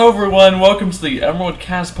everyone, welcome to the Emerald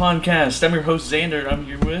Cast Podcast. I'm your host Xander. I'm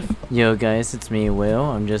here with... Yo guys, it's me, Will.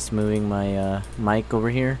 I'm just moving my mic over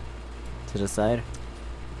here to the side.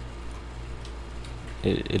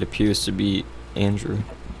 It appears to be Andrew.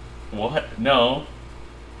 What? No.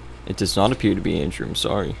 It does not appear to be Andrew, I'm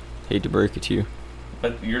sorry. Hate to break it to you.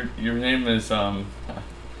 But your name is,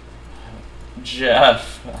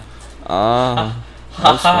 Jeff. Ah,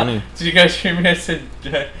 that's funny. Did you guys hear me? I said,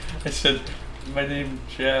 my name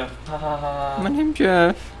Jeff. My name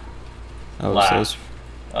Jeff. Oh, it says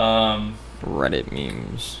Reddit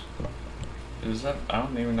memes. Is that? I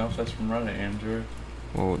don't even know if that's from Reddit, Andrew.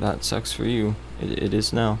 Well, that sucks for you. It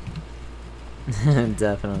is now.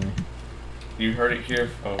 Definitely. You heard it here,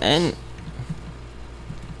 folks. And...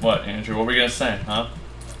 What, Andrew? What were we gonna say, huh?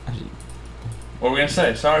 What were we gonna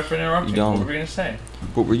say? Sorry for interrupting. What were we gonna say?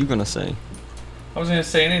 What were you gonna say? I wasn't gonna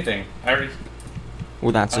say anything.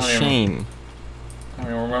 Well, that's a shame. I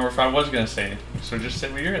don't even remember if I was gonna say anything. So just say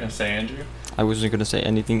what you're gonna say, Andrew. I wasn't gonna say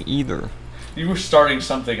anything either. You were starting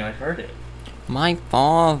something and I heard it. My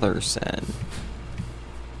father said.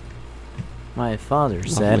 My father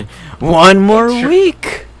said, one more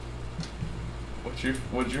week!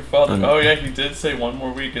 What'd your father... Oh yeah, he did say one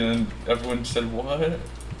more week and then everyone said, what?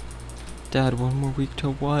 Dad, one more week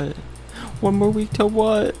to what? One more week to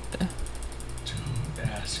what? Don't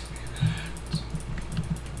ask me that.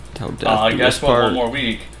 Tell Dad guess what? One more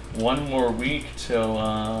week. One more week till,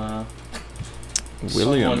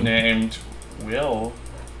 William. someone named Will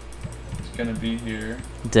is gonna be here.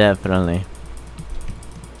 Definitely.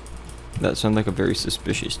 That sounds like a very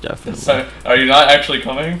suspicious definitely. So, are you not actually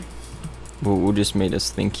coming? Well, just made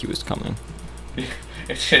us think he was coming.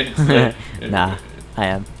 Nah, I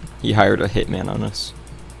am. He hired a hitman on us.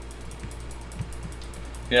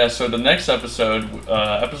 Yeah, so the next episode,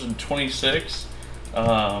 episode 26,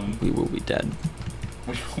 we will be dead.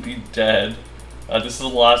 We will be dead. This is the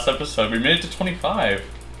last episode. We made it to 25.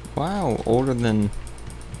 Wow, older than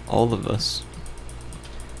all of us.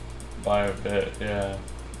 By a bit, yeah.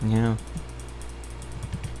 Yeah.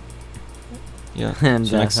 Yeah.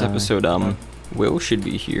 So next episode, Will should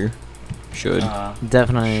be here. Should.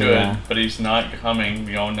 Definitely. Should, but he's not coming.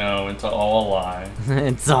 We all know it's all a lie.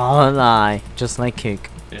 It's all a lie. Just like cake.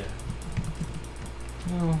 Yeah.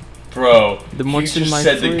 Oh. Bro, He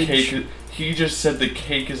just said the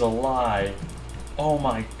cake is a lie. Oh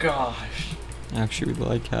my gosh. Actually, we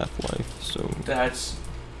like Half-Life, so... That's...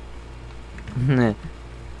 Did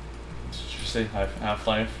you say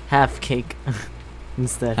Half-Life? Half cake.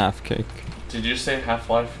 Instead. Half cake. Did you say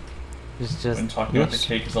Half-Life? It's just... When talking about the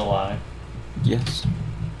cake is a lie? Yes.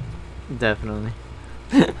 Definitely.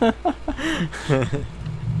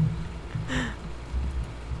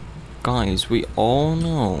 Guys, we all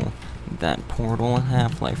know that Portal and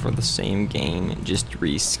Half-Life are the same game, just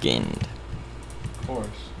reskinned. Of course.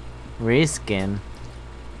 Reskin.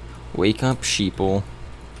 Wake up, sheeple.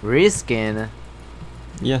 Reskin.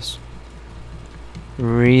 Yes.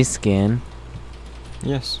 Reskin.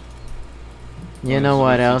 Yes. You know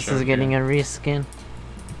what else is getting a reskin?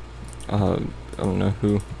 I don't know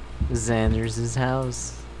who. Xander's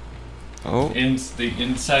house. Oh. The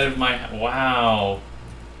inside of my... Wow.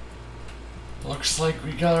 Looks like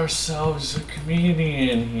we got ourselves a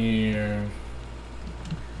comedian here.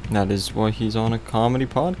 That is why he's on a comedy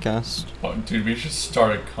podcast. Oh, dude, we should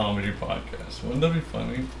start a comedy podcast. Wouldn't that be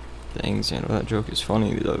funny? Dang, Xander, that joke is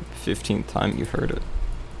funny the 15th time you've heard it.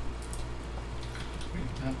 We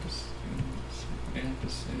have to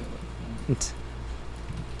say it like that.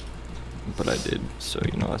 But I did, so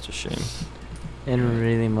you know that's a shame. It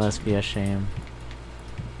really must be a shame.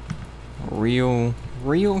 Real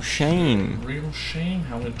shame. Real shame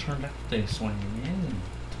how it turned out this way.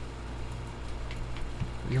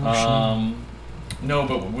 Real shame. No,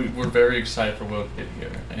 but we're very excited for Will to get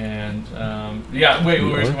here. And, yeah, wait, we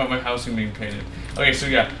were talking about my house being painted. Okay, so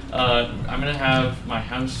yeah, I'm going to have my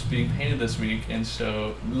house being painted this week, and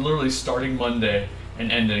so literally starting Monday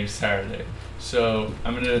and ending Saturday. So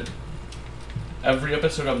I'm going to, every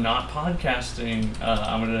episode I'm not podcasting,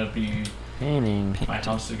 I'm going to be Painting. my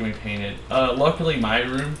house is going to be painted. Luckily, my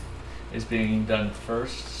room is being done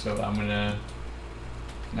first, so I'm going to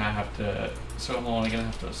not have to, so I'm only going to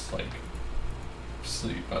have to, like,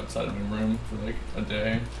 sleep outside of my room for, like, a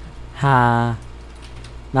day. Ha.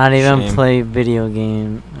 Not even Shame. play video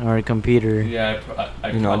game or a computer. Yeah,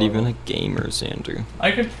 You're not even a gamer, Xander.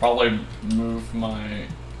 I could probably move my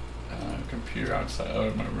computer outside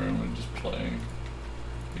of my room and just play.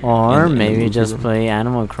 Or In the maybe movie just room. play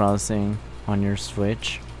Animal Crossing on your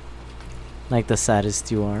Switch. Like the saddest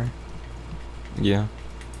you are. Yeah.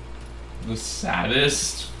 The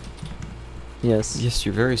saddest? Yes. Yes,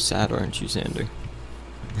 you're very sad, aren't you, Xander?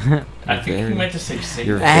 I think very- you meant to say safe.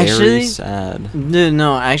 You're Actually- very sad. Dude,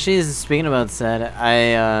 no. Actually, speaking about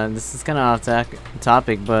sad, this is kind of off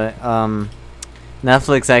topic, but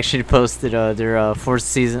Netflix actually posted their fourth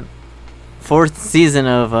season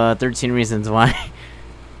of 13 Reasons Why.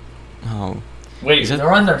 Oh, Wait, Is that-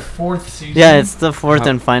 they're on their 4th season? Yeah, it's the fourth How-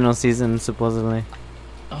 and final season supposedly.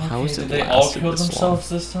 Okay, How is did it they all lasted kill this long? themselves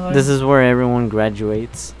this time? This is where everyone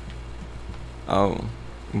graduates. oh,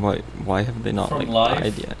 why have they not From like life?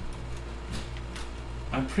 died yet?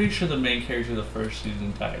 I'm pretty sure the main character of the first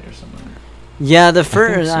season died or something. Yeah, the think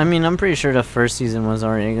first. so. I mean, I'm pretty sure the first season was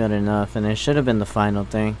already good enough, and it should have been the final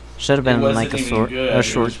thing. Should have It been wasn't like even a good, it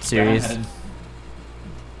short was series. bad.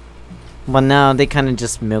 But now they kind of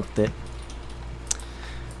just milked it.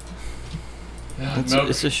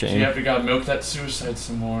 It's a shame. You gotta milk that suicide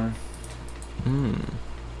some more. Hmm.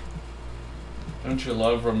 Don't you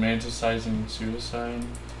love romanticizing suicide?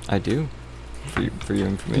 I do. For your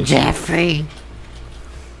information. Jeffrey.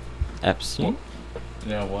 Epstein.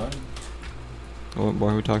 Yeah, what?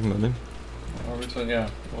 Why are we talking about him? Are we talking? Yeah,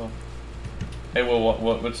 well. Hey, well,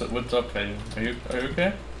 what's up, Katie? Are you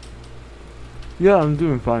okay? Yeah, I'm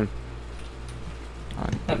doing fine.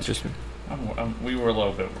 It's just We were a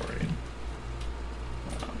little bit worried.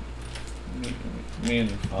 Me and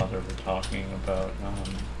your father were talking about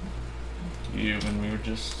you, and we were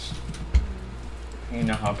just, you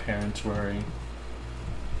know how parents worry.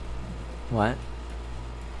 What?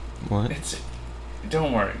 what?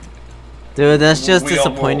 Don't worry. Dude, that's just We all-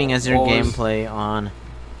 disappointing as your always- gameplay on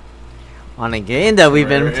a game that we've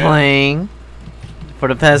been Right, yeah. playing for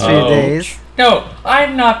the past few Oh. days. No,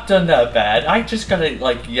 I've not done that bad. I just got it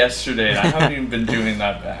like yesterday, and I haven't even been doing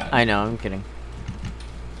that bad. I know, I'm kidding.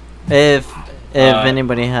 If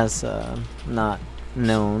anybody has not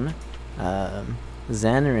known,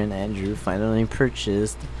 Xander and Andrew finally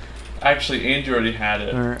purchased. Actually, Andrew already had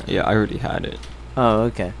it. Yeah, I already had it. Oh,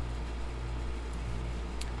 okay.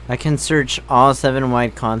 I can search all 7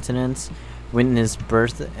 wide continents, witness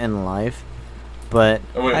birth and life, but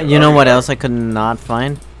Oh, wait, you know what okay. else I could not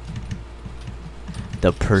find?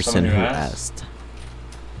 The person Someone who who asked.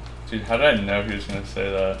 Dude, how did I know he was gonna say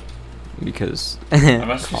that? Because I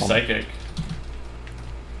must be Calm. psychic.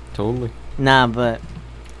 totally. Nah, but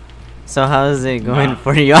so how is it going Nah.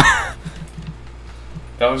 for y'all?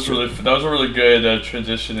 That was a really good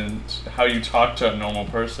transition in how you talk to a normal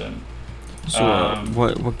person. So Um,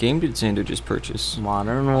 what game did Xander just purchase?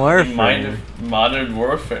 Modern Warfare. Modern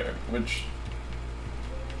Warfare, which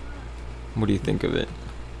What do you think of it?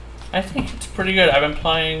 I think it's pretty good.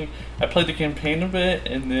 I played the campaign a bit,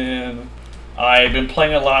 and then I've been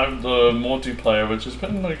playing a lot of the multiplayer, which has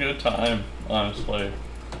been a good time, honestly.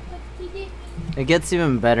 It gets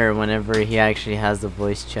even better whenever he actually has the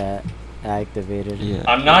voice chat activated. Yeah.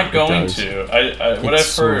 I'm not it going does. to. What It's I've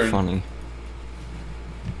so heard. funny.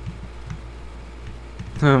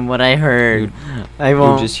 What I heard, I You'll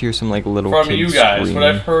won't. just hear some like little From kids you guys, what screaming.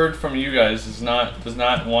 I've heard from you guys does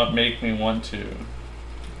not make me want to.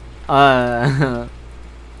 Uh,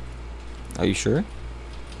 Are you sure?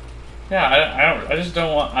 Yeah, I just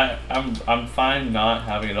don't want. I'm fine not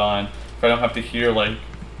having it on if I don't have to hear like,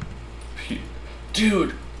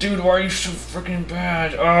 dude, why are you so freaking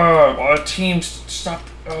bad? Our team stop.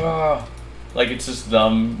 Like it's just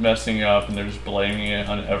them messing up and they're just blaming it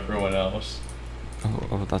on everyone else.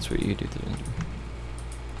 Oh, that's what you do.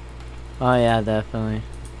 oh yeah, definitely.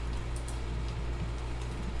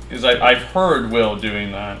 Because I've heard Will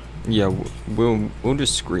doing that. Yeah, Will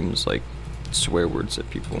just screams like swear words at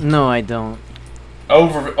people. No, I don't.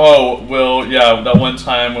 Will, yeah, that one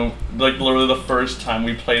time when, like, literally the first time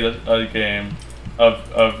we played a game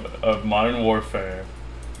of Modern Warfare,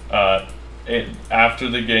 after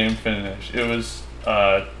the game finished, it was,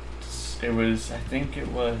 I think it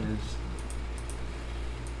was,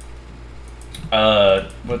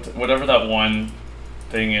 whatever that one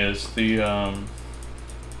thing is, you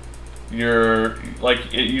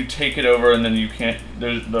take it over and then you can't,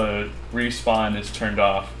 the respawn is turned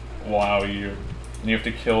off while and you have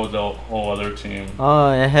to kill the whole other team.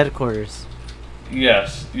 Oh, at headquarters.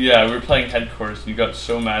 Yes, yeah, we were playing headquarters and you got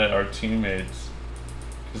so mad at our teammates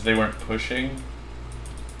because they weren't pushing.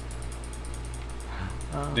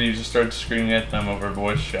 Oh. Then you just started screaming at them over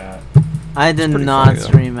voice chat. I did pretty not funny, though.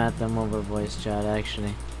 scream at them over voice chat,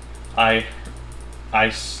 actually.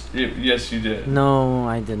 Yes, you did. No,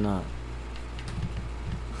 I did not.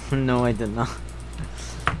 No, I did not.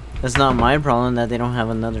 It's not my problem that they don't have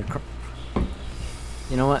another.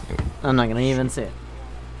 You know what? I'm not gonna even say it.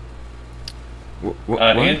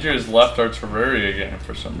 What? Andrew has left our Terraria game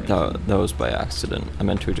for some reason. That was by accident. I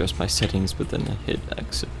meant to adjust my settings, but then I hit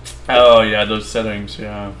exit. Oh yeah, those settings,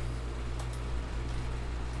 yeah.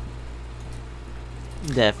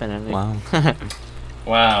 Definitely. Wow.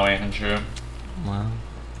 Wow, Andrew. Wow.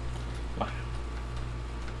 Wow.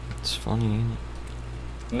 It's funny, ain't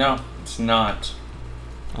it? No, it's not.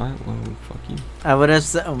 Alright, well, fuck you. I would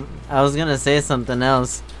have. I was gonna say something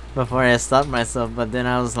else before I stopped myself, but then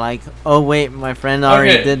I was like, "Oh wait, my friend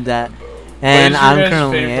already Okay. did that," and is your I'm guys'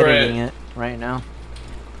 currently favorite- editing it right now.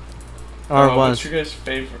 Or What's was. your guys'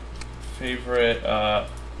 favorite?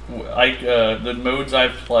 The modes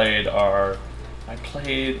I've played are. I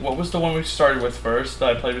played. What was the one we started with first? That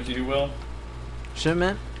I played with you, Will?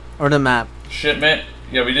 Shipment or the map? Shipment.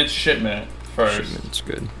 Yeah, we did Shipment first. Shipment's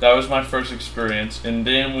good. That was my first experience, and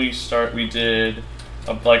then we did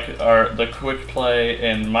the quick play,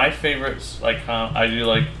 and my favorites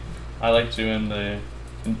I like doing the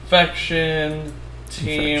infection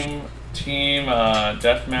team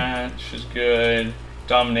deathmatch is good,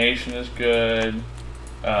 domination is good,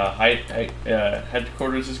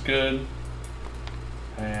 headquarters is good,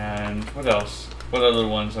 and what else? What other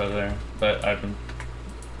ones are there that I've been?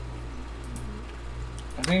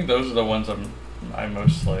 I think those are the ones I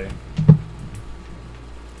mostly.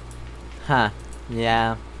 Huh.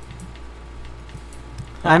 Yeah.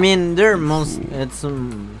 I mean, they're most. It's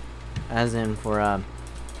as in for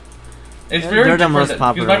It's They're very the different. most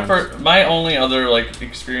popular ones. My only other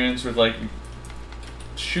experience with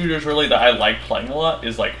shooters really that I like playing a lot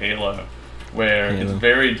is Halo, where it's Halo.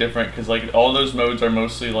 very different because all those modes are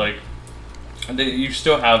mostly you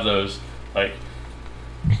still have those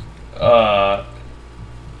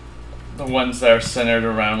the ones that are centered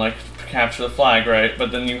around capture the flag, right?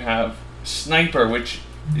 But then you have sniper, which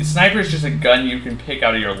sniper is just a gun you can pick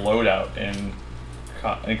out of your loadout in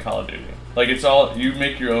Call of Duty. It's all you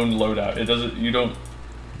make your own loadout. It doesn't. You don't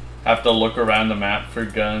have to look around the map for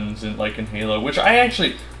guns and in Halo, which I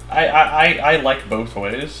actually I like both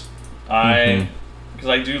ways. Because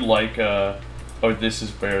I do like this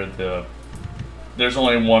is where there's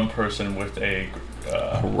only one person with the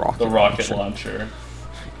rocket launcher.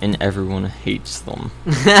 And everyone hates them.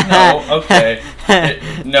 No, okay.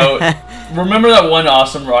 No, remember that one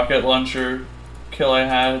awesome rocket launcher kill I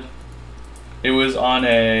had? It was on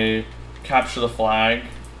a capture the flag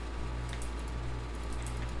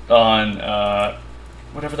on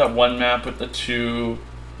whatever that one map with the two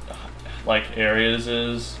areas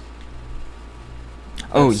is.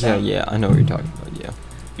 Oh yeah, I know what you're talking about. Yeah.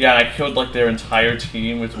 Yeah, and I killed their entire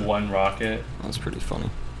team with one rocket. That's pretty funny.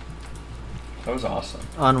 That was awesome.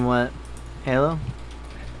 on what? Halo?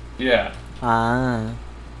 Yeah. Ah.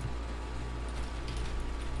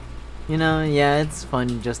 Yeah, it's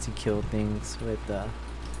fun just to kill things with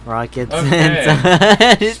rockets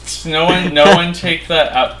Okay. and No one take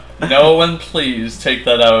that out. No one please take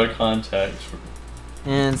that out of context.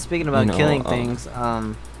 And speaking about killing things,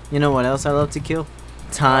 you know what else I love to kill?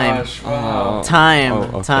 Time. Gosh, wow. Time.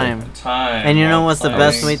 okay. Time. Time. And you know what's the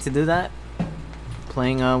best playing. way to do that?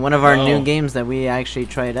 Playing one of our No. new games that we actually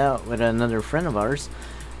tried out with another friend of ours,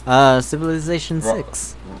 Civilization Ro-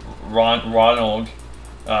 6. Ronald,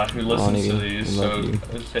 who listens to Ronnie, these, we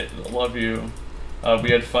love so love you.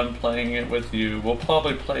 We had fun playing it with you. We'll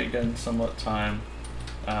probably play again somewhat time.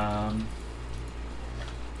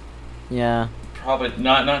 Yeah, Probably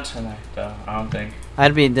not tonight though. I don't think.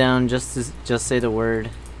 I'd be down just to say the word,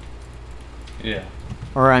 Yeah.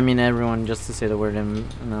 or I mean everyone just to say the word, and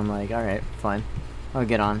I'm like, all right, fine, I'll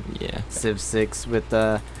get on. Yeah. Civ 6 with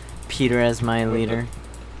Peter as my leader.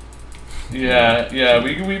 Yeah.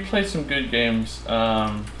 We played some good games.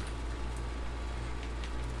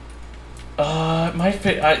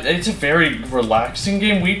 It's a very relaxing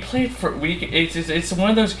game. We played for week. It's one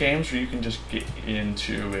of those games where you can just get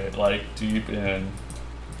into it deep in.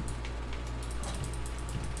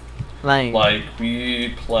 Like We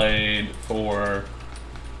played for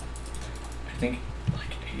I think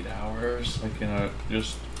 8 hours. I mean,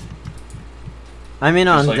 just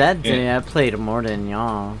on that day, I played more than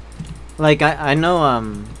y'all. I know,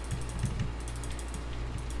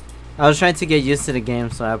 I was trying to get used to the game,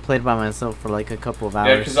 so I played by myself for a couple of hours.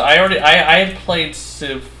 Yeah, because I had played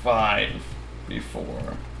Civ 5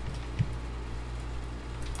 before.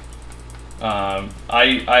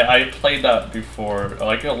 I played that before,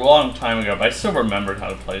 a long time ago, but I still remembered how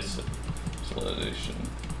to play Civilization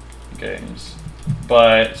games.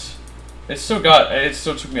 But it still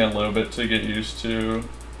took me a little bit to get used to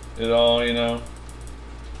it all, all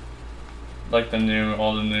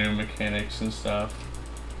the new mechanics and stuff.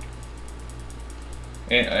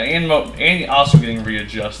 and also getting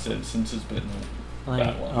readjusted since it's been Like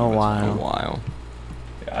that long. a A while. while.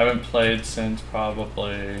 Yeah, I haven't played since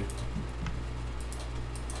probably.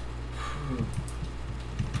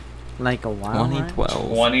 Like a while. Right? 2012.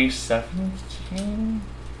 2017?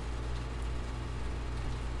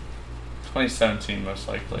 2017, most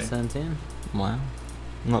likely. 17. Wow.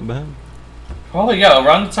 Not bad. Probably, yeah,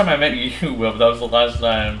 around the time I met you, Will, but that was the last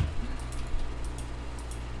time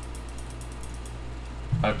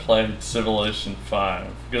I played Civilization 5.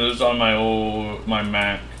 Because it was on my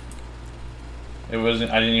Mac. I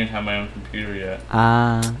didn't even have my own computer yet.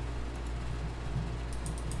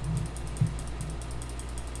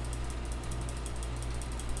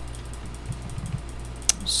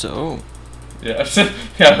 So, Yeah,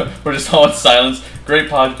 yeah, we're just all in silence. Great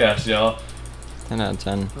podcast, y'all. 10 out of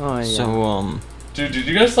 10. Oh, yeah. So, Dude, did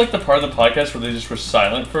you guys like the part of the podcast where they just were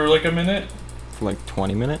silent for like a minute? for like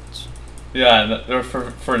 20 minutes, Yeah, and or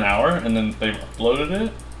for an hour, and then they uploaded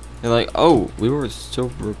it. they're like, oh, we were still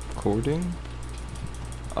recording?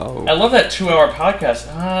 Oh. I love that 2-hour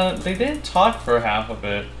podcast. They didn't talk for half of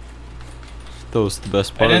it. That was the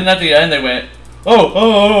best part. And then at the end they went,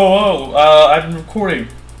 I've been recording.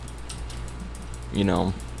 You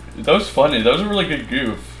know, That was funny. That was a really good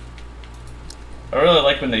goof. I really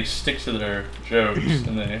like when they stick to their jokes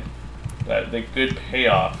and they good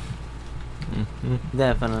payoff.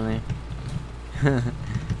 Definitely.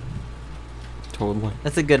 totally.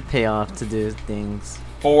 That's a good payoff to do things.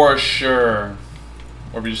 For sure.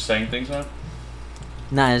 Or are we just saying things now?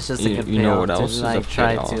 Nah, it's just a You- good you payoff know what else to is a like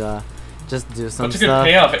try payoff? to just do some What's a good stuff.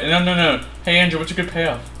 payoff? No. Hey Andrew, what's a good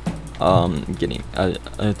payoff? Getting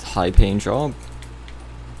a high paying job.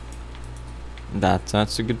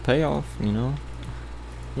 That's a good payoff, you know?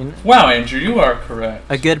 You know, Wow, Andrew, you are correct.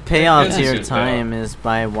 a good payoff is to a your good time is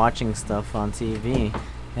by watching stuff on TV.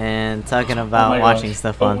 And talking my about watching gosh.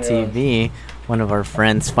 stuff Oh on my TV, one of our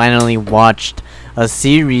friends finally watched a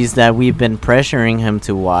series that we've been pressuring him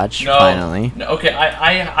to watch. No, Finally, No, okay,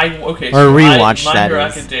 okay. Or So rewatch, My that Hero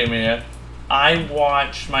is. Academia. I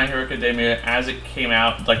watched My Hero Academia as it came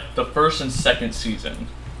out, like the first and second season.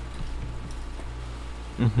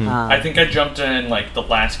 Mm-hmm. I think I jumped in like the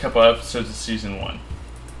last couple episodes of season 1.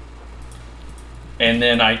 And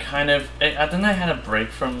then I then I had a break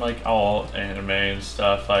from like all anime and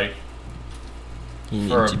stuff. Like, You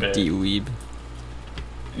for need a to bit. de-weeb.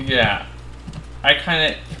 yeah, I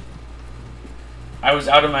was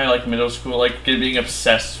out of my like middle school, like being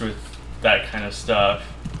obsessed with that kind of stuff,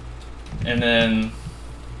 and then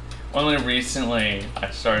only recently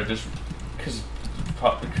I started just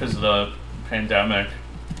because of the pandemic,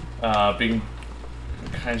 being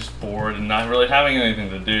kind of just bored and not really having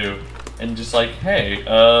anything to do, and just like, hey,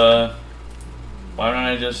 why don't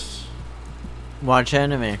I just watch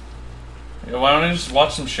anime.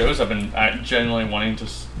 watch some shows I've been genuinely wanting to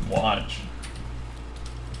watch.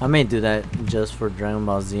 I may do that just for Dragon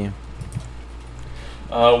Ball Z.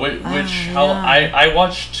 I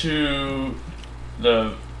watched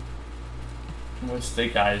what's the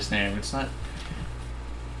guy's name? It's not.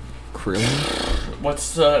 Krillin?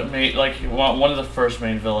 What's the main, like one of the first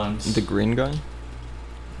main villains? The green guy?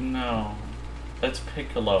 No, that's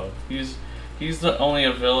Piccolo. He's the only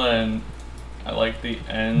a villain at like the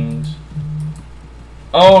end.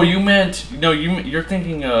 Oh, you're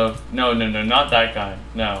thinking of no, not that guy.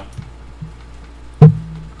 No.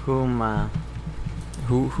 Kuma.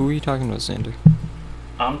 Who are you talking about, Sander?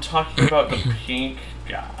 I'm talking about the pink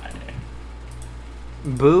guy.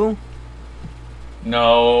 Boo?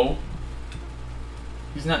 No.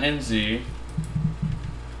 He's not NZ.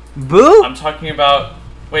 Boo? I'm talking about.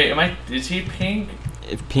 Wait, is he pink?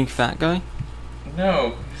 Pink fat guy?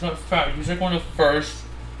 No, he's not fat. He's like one of the first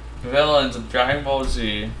villains of Dragon Ball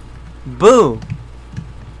Z. Boo?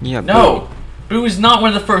 Yeah, No! Boo is not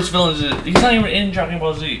one of the first villains. He's not even in Dragon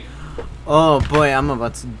Ball Z. Oh boy, I'm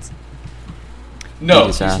about to. No,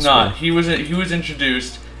 He's he's ass not. boy. He was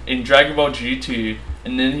introduced in Dragon Ball GT,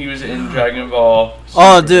 and then he was in Dragon Ball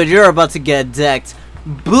Oh, Super. dude, you're about to get decked.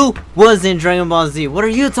 Boo was in Dragon Ball Z. What are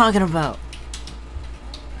you talking about?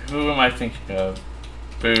 Who am I thinking of?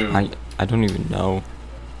 Boo. I don't even know.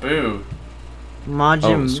 Boo.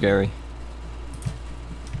 Majin. Oh, scary.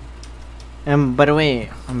 And by the way,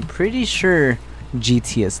 I'm pretty sure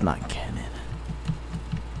GT is not canon.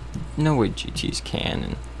 No way GT's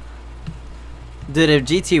canon. Dude, if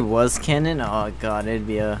GT was canon, oh god, it'd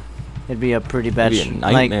be a pretty bad. It'd be a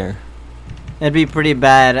nightmare. It'd be pretty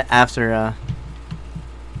bad after that.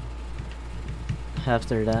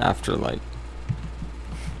 After, like,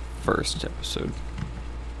 first episode.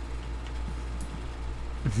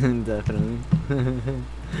 Definitely.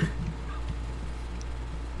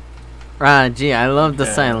 Ah, gee, I love the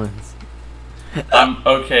Okay. silence.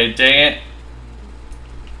 Okay, dang it.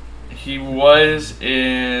 He was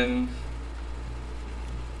in.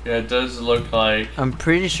 Yeah, it does look like I'm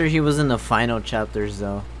pretty sure he was in the final chapters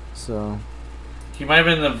though. So he might have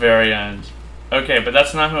been in the very end. Okay, but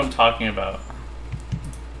that's not who I'm talking about.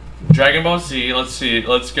 Dragon Ball Z. Let's see.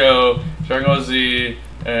 Let's go. Dragon Ball Z.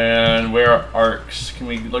 And where are arcs? Can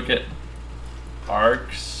we look at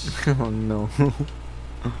arcs? oh no.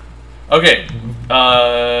 Okay.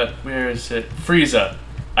 Where is it? Frieza.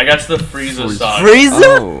 I got to the Frieza saga. Frieza?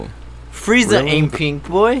 Oh, Frieza Really? ain't pink,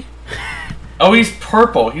 boy. Oh, he's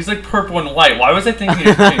purple. He's like purple and white. Why was I thinking he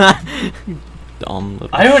was pink? dumb little.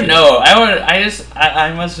 I don't shit. know.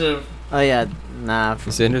 I must have. Oh yeah, nah.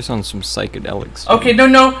 Xander's on some psychedelics. Okay,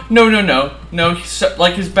 no. He's,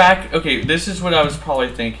 like his back. Okay, this is what I was probably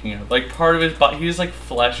thinking of. Like part of his body, he's like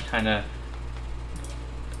flesh, kind of.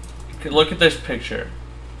 Look at this picture.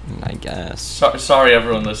 I guess. Sorry,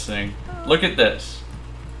 everyone listening. Look at this.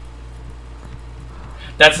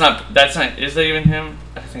 That's not. Is that even him?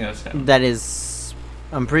 I think that's him. That is.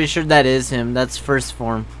 I'm pretty sure that is him. That's first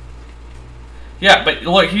form. Yeah, but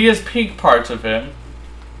look, he has pink parts of him.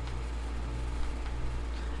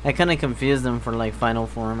 I kind of confused them for like final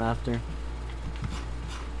form after.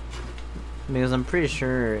 Because I'm pretty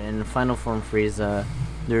sure in final form Frieza,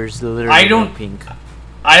 there's literally no pink.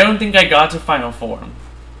 I don't think I got to final form.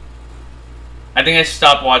 I think I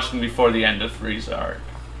stopped watching before the end of Frieza arc.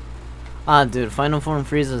 Ah, dude, final form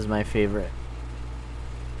Frieza is my favorite.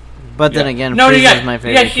 But then Yeah. again, no, Frieza yeah, is my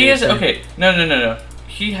favorite. yeah, he is character. okay. No.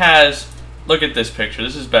 He has. Look at this picture.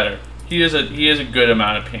 This is better. He is a good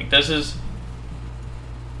amount of pink. This is.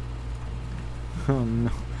 Oh no.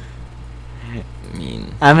 I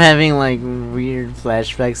mean, I'm having like weird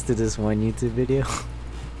flashbacks to this one YouTube video.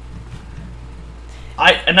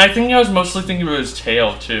 I think I was mostly thinking about his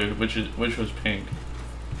tail too, which was pink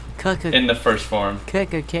in the first form.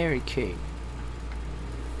 Kaka carry cake.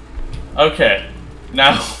 Okay,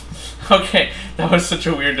 now, okay, that was such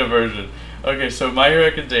a weird diversion. Okay, so My Hero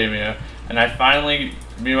Academia, and I finally,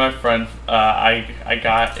 me and my friend, I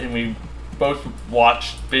got, and we both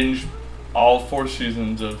binged all 4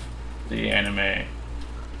 seasons of the anime.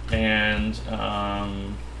 And,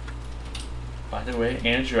 by the way,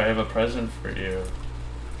 Andrew, I have a present for you.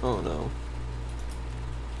 oh no.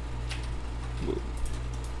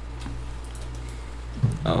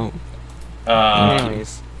 Oh,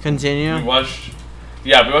 Anyways, continue. we watched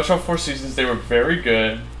all 4 seasons. They were very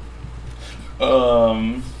good.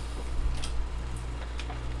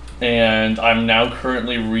 And I'm now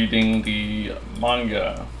currently reading the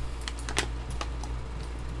manga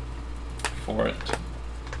for it.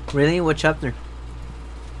 Really? What chapter?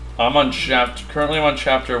 I'm currently I'm on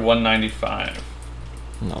chapter 195.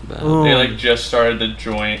 not bad. Ooh. They like just started the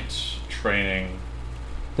joint training.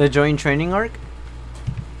 The joint training arc?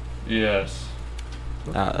 Yes.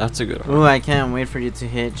 That's a good one. Ooh, I can't wait for you to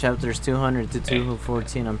hit chapters 200 to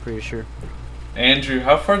 214, I'm pretty sure. Andrew,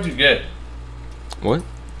 how far did you get? What?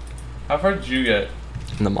 How far did you get?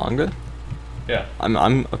 In the manga? Yeah. I'm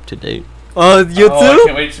up to date. Oh, you Oh, I too?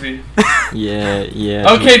 can't wait to be.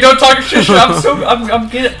 Yeah. Okay, don't talk shit. I'm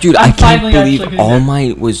getting. Dude, I'm I can't finally actually believe getting All there.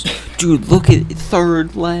 Might was. Dude, look at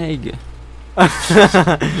third leg.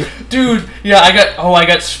 Dude, yeah, I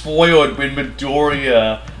got spoiled when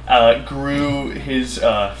Midoriya grew his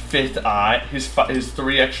 5th eye, his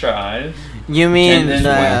 3 extra eyes. You mean And then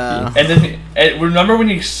wacky. And then remember when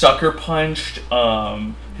he sucker punched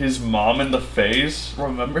his mom in the face?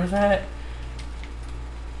 Remember that?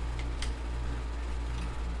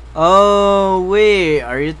 Oh, wait,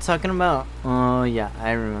 are you talking about? Oh, yeah,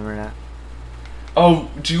 I remember that.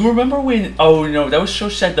 Oh, do you remember when? Oh no, that was so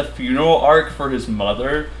sad. The funeral arc for his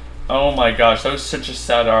mother. Oh my gosh, that was such a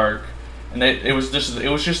sad arc. And it was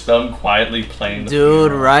just them quietly playing. The Dude,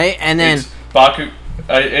 funeral. right? And then It's Baku.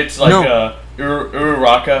 It's like No.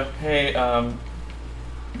 Uraraka. Hey,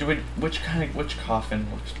 which coffin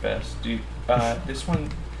looks best? Do you, this one?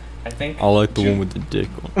 I think. I like the Dude, one with the dick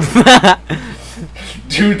on.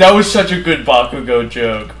 Dude, that was such a good Bakugo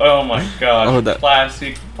joke. Oh my gosh, Oh, that-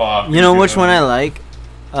 classic Bakugo. you know which one I like?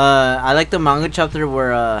 I like the manga chapter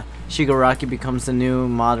where Shigaraki becomes the new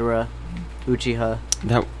Madara Uchiha.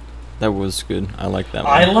 That was good. I like that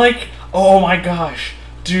one. I like. Oh my gosh,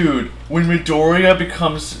 dude! When Midoriya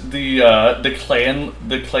becomes the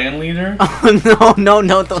clan leader. Oh no,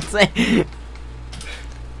 don't say.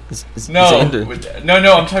 No, Xander. no.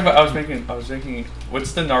 I'm talking about. I was making.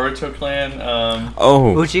 What's the Naruto clan?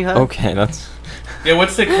 Oh. Uchiha? Okay, that's. Yeah.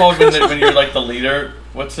 What's it called when you're like the leader?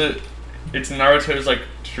 What's it? It's Naruto's like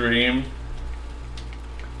dream.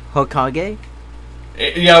 Hokage?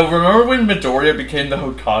 Yeah, remember when Midoriya became the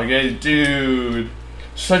Hokage? Dude,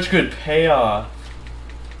 such good payoff.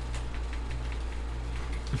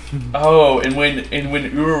 Oh, and when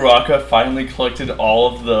Uraraka finally collected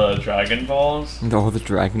all of the Dragon Balls. All the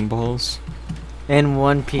Dragon Balls. In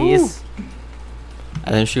One Piece.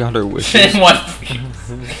 And then she got her wishes. In One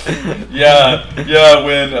Piece. yeah.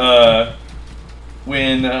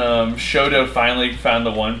 When Shoto finally found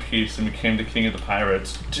the One Piece and became the king of the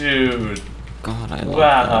pirates, dude. God, I love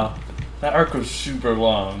Wow, that arc was super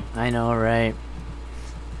long. I know, right?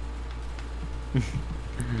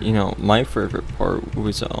 You know, my favorite part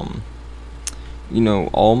was you know,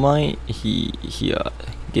 All Might. He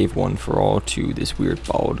gave one for all to this weird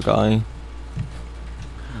bald guy.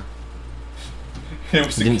 It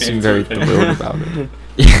was He a didn't seem cancer very thing. thrilled about it.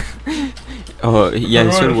 Yeah,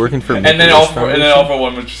 he started working for. And then Make-A-Wish Alpha Foundation.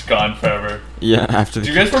 One was just gone forever. Yeah, after the.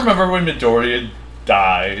 Do you guys remember when Midoriya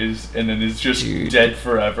dies and then is just Dude. dead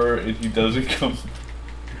forever and he doesn't come?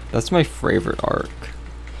 That's my favorite arc.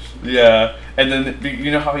 Yeah, and then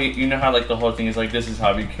you know how like the whole thing is like this is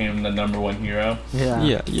how he became the #1 hero.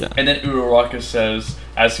 Yeah. Yeah. And then Uraraka says,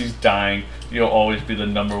 as he's dying, "You'll always be the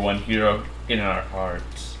 #1 hero in our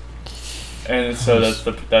hearts." And so that's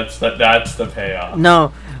the payoff. No,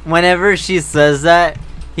 whenever she says that,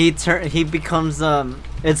 he becomes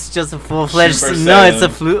It's just a full-fledged. Super No, it's a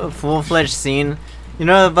Saiyan. full-fledged scene. You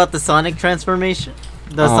know about the Sonic transformation,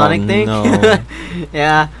 the Oh, Sonic thing. no.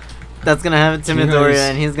 Yeah, that's gonna happen to Do you Midoriya, guys-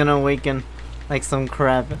 and he's gonna awaken like some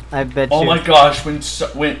crap. I bet Oh you. my gosh, when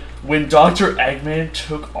Dr. Eggman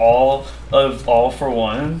took all for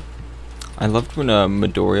one. I loved when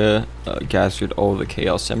Midoriya gathered all the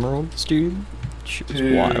Chaos Emeralds, dude. Shit was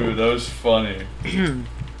Dude, wild. that was funny.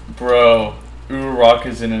 Bro,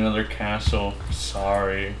 Uraraka's in another castle.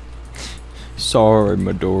 Sorry. Sorry,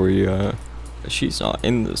 Midoriya. She's not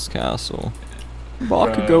in this castle.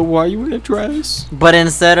 Bakugo, Bro. why are you in a dress? But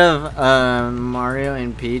instead of Mario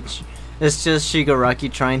and Peach, it's just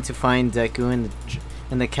Shigaraki trying to find Deku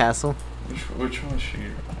in the castle. Which one was she?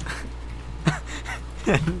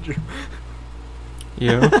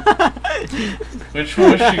 Yeah. Which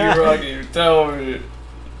one was Shigaraki? Tell me.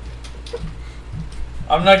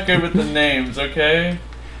 I'm not good with the names, okay?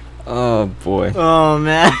 Oh boy. Oh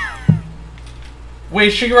man.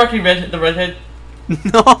 Wait, Shigaraki the redhead?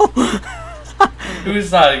 No. Who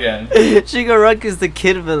is that again? Shigaraki is the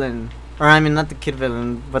kid villain, or I mean not the kid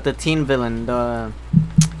villain, but the teen villain. The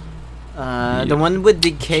one with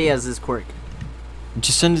decay as his quirk.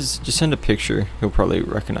 Just send a picture. He'll probably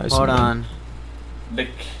recognize Hold him. on. The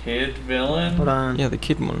kid villain? Hold on. Yeah, the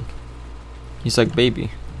kid one. He's like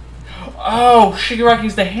baby. Oh,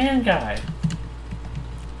 Shigaraki's the hand guy.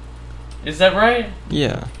 Is that right?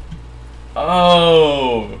 Yeah.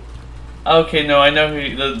 Oh. Okay, no, I know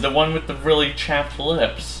who the one with the really chapped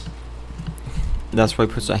lips. That's why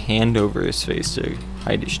he puts a hand over his face to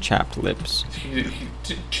hide his chapped lips.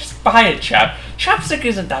 Just buy a chapstick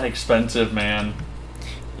isn't that expensive, man.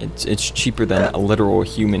 It's cheaper than a literal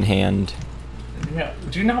human hand. Yeah.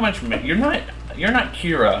 Do you know how much you're not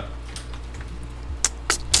Kira.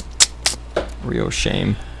 Real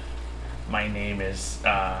shame. My name is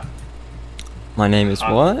My name is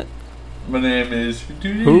what? My name is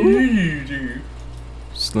Who?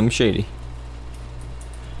 Slim Shady.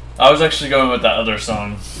 I was actually going with that other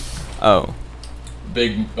song. Oh.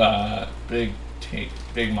 Big Mama.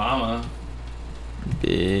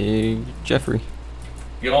 Big Jeffrey.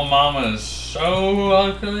 Your mama is so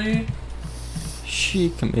ugly.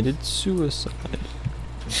 She committed suicide.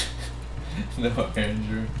 No,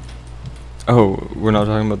 Andrew. Oh, we're not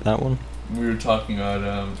talking about that one? We were talking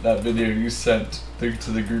about that video you sent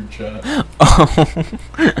to the group chat, Oh.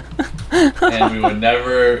 and we would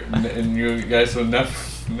never, and you guys would never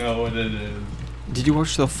know what it is. Did you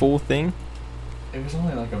watch the full thing? It was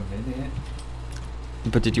only like a minute.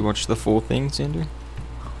 But did you watch the full thing, Xander?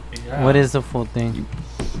 Yeah. What is the full thing? You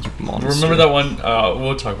monster. Remember that one?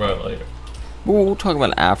 We'll talk about it later. We'll talk about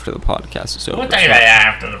it after the podcast is over. We'll talk about it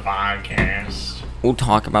after the podcast. We'll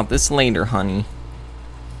talk about this later, honey.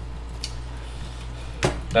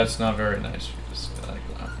 That's not very nice for you to say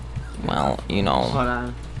like that. Well, you Hold know,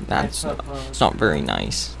 on. that's it's not very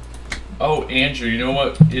nice. Oh, Andrew, you know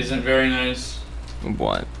what isn't very nice?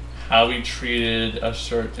 What? How we treated a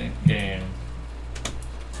certain game.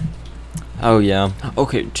 Oh yeah.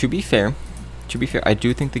 Okay, to be fair, I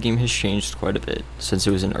do think the game has changed quite a bit since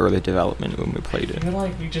it was in early development when we played I it. feel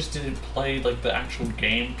like we just didn't play like the actual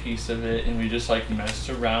game piece of it, and we just like messed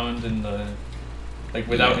around in the like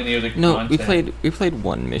without Yeah. any of the No, content. we played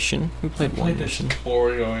one mission. We We played one the mission.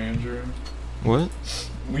 tutorial, Andrew. What?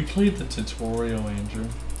 We played the tutorial, Andrew.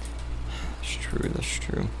 That's true. That's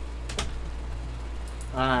true.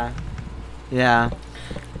 Yeah.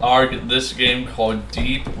 This game called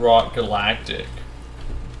Deep Rock Galactic.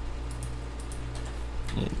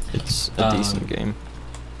 It's a decent game.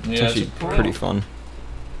 It's Yeah, actually pretty fun.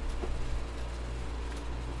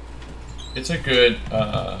 It's a good.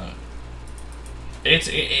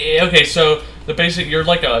 Okay. So the basic, you're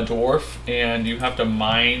like a dwarf, and you have to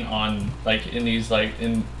mine on in these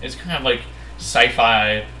it's kind of like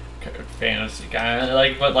sci-fi fantasy kind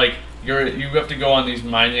of but you have to go on these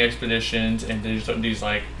mining expeditions, and there's these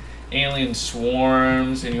alien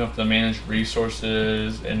swarms, and you have to manage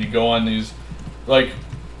resources, and you go on these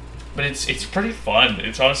but it's pretty fun.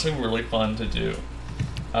 It's honestly really fun to do.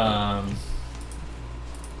 Well,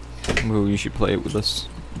 you should play it with us.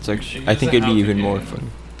 It's actually, I It's think a it'd be how-to even game. more fun.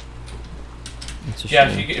 It's a Yeah,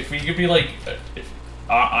 shame. if we could be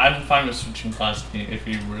I'm fine with switching classes if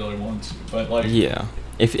you really want to, but Yeah.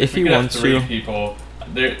 If we you could want have 3 to. people,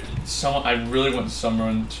 I really want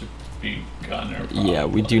someone to be gunner. Yeah,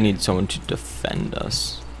 we do probably. need someone to defend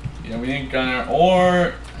us. Yeah, we need gunner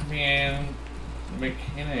or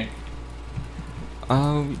mechanic.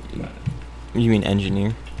 You mean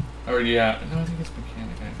engineer? Or yeah, no, I think it's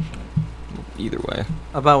mechanic actually. Either way.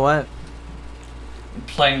 About what?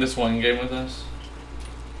 Playing this one game with us.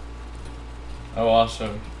 Oh,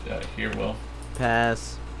 also here, Will.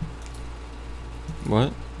 Pass.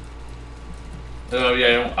 What? Oh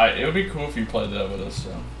yeah, it would be cool if you played that with us.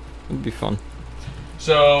 So. It'd be fun.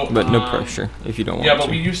 So. But no pressure if you don't want Yeah, to. but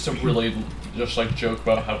we used to really just joke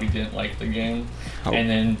about how we didn't like the game, How and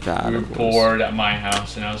then bad we were it was. bored at my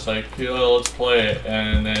house, and I was like, "Yeah, let's play it,"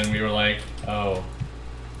 and then we were like, "Oh,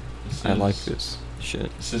 I like this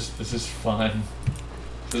shit. This is fun.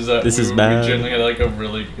 This is we bad. genuinely had a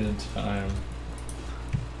really good time."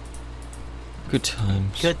 Good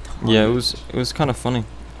times. Good Yeah, times. it was kind of funny.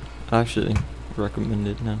 I actually recommend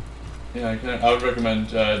it now. Yeah, I would recommend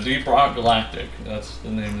Deep Rock Galactic. That's the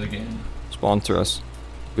name of the game. Sponsor us.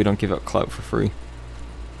 We don't give out clout for free.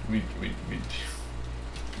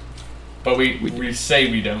 But We we do. say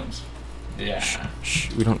we don't. Yeah.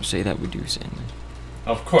 Shh, we don't say that. We do say that.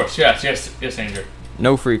 Of course, yes, Andrew.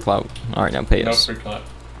 No free clout. All right, now pay No us. free clout.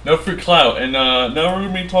 No free clout. And now we're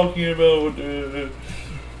gonna be talking about.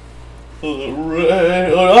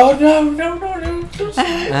 Oh no! Don't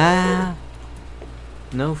say it.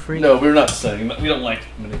 No free. No, we're not saying that. We don't like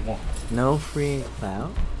them anymore. No free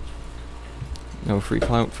clout. No free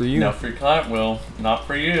clout for you. No free clout, Will. Not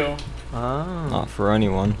for you. Oh. Not for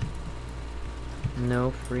anyone.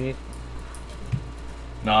 No free.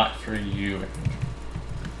 Not for you.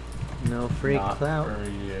 No free Not clout. for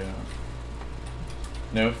you.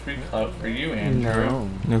 No free clout for you, Andrew. No.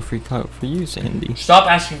 No free clout for you, Sandy.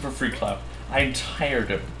 Stop asking for free clout. I'm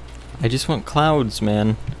tired of it. I just want clouds,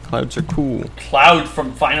 man. Clouds are cool. Cloud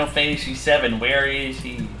from Final Fantasy VII. Where is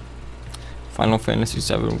he? Final Fantasy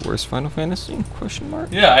VII, worst Final Fantasy? Question mark.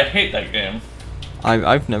 Yeah, I hate that game.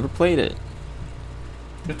 I've never played it.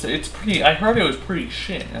 It's pretty. I heard it was pretty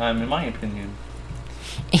shit. In my opinion.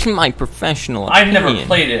 In my professional I've opinion. never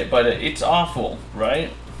played it, but it's awful,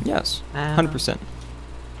 right? Yes, Ah. 100%.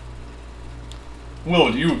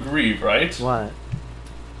 Will, do you agree, right? What?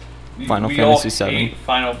 Final we Fantasy all VII. hate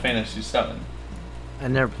Final Fantasy VII. I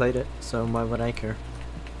never played it, so why would I care?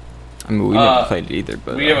 I mean, we never played it either,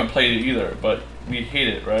 but we haven't played it either, but we hate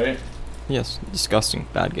it, right? yes, disgusting,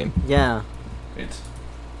 bad game. Yeah. It's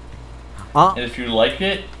Oh. and if you like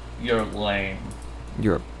it, you're lame.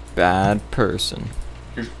 You're a bad person.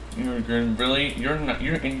 You're really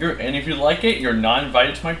and if you like it, you're not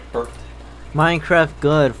invited to my birthday. Minecraft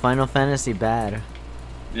good, Final Fantasy bad.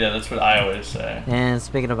 Yeah, that's what I always say. And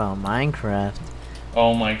speaking about Minecraft,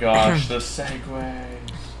 Oh my gosh, the segues.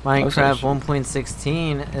 Minecraft actually-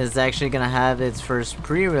 1.16 is actually gonna have its first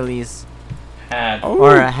pre-release, Had. Oh.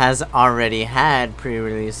 or has already had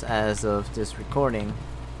pre-release as of this recording.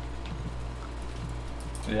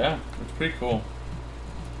 Yeah, it's pretty cool.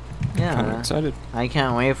 Kind of Yeah, excited. I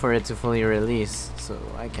can't wait for it to fully release so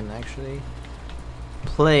I can actually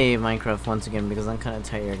play Minecraft once again because I'm kind of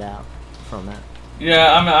tired out from it.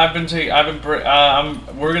 Yeah,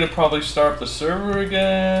 we're gonna probably start up the server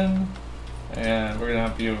again, and we're gonna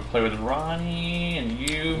have to be able to play with Ronnie and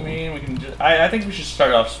you, me, and we can just. I think we should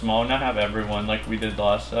start off small, not have everyone like we did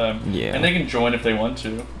last time. Yeah. And they can join if they want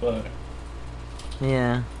to, but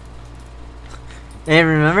Yeah. Hey,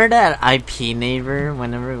 remember that IP neighbor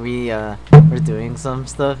whenever we were doing some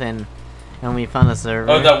stuff and we found a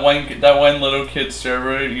server? oh, that one little kid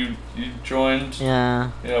server you joined.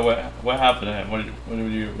 Yeah, Yeah. What happened to him? What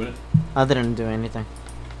I didn't do anything.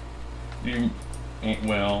 you?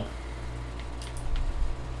 Well.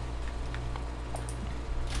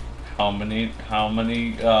 How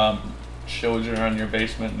many children are in your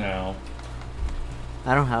basement now?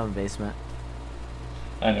 I don't have a basement.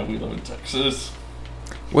 I know we live in Texas.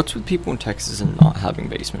 What's with people in Texas and not having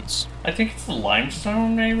basements? I think it's the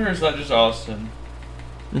limestone, maybe, or is that just Austin?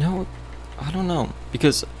 No, I don't know.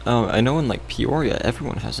 Because I know in like Peoria,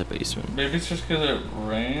 everyone has a basement. Maybe it's just because it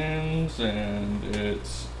rains and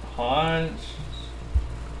it's hot.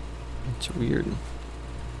 It's weird.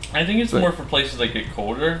 I think it's But- more for places that get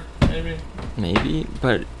colder, maybe. Maybe,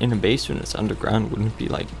 but in a basement, it's underground. Wouldn't it be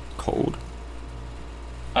like cold?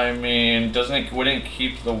 I mean, wouldn't it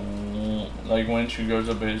keep like wouldn't you go to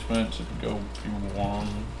the basement to go be warm?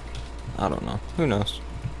 I don't know. Who knows?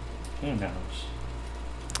 Who knows?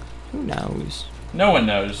 Who knows? No one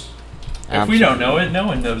knows. If we don't know it, no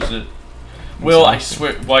one knows it. Will, I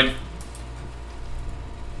swear, why?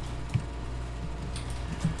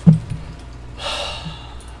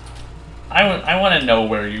 I want to know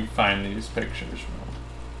where you find these pictures from.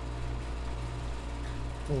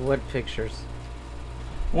 What pictures?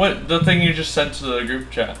 What, the thing you just sent to the group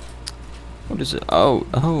chat? What is it?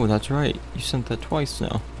 Oh, that's right. You sent that twice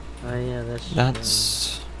now. Oh yeah,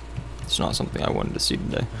 that's. It's not something I wanted to see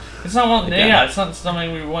today. It's not one. Again. Yeah, it's not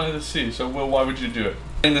something we wanted to see. So, Will, why would you do it?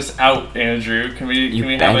 Getting this out, Andrew. Can we You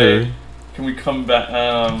have better. Can we come back?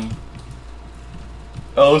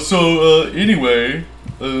 Anyway,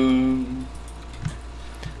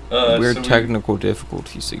 Weird so technical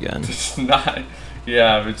difficulties again. It's not.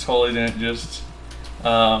 Yeah, we totally didn't just.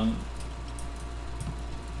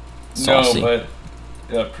 Saucy. No,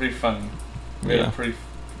 but pretty funny. We had Yeah. a pretty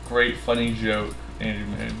great funny joke Andrew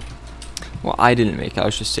made. Well, I didn't make it. I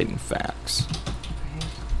was just stating facts.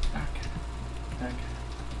 Okay.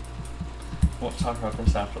 We'll talk about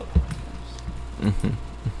this after the podcast.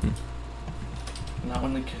 Not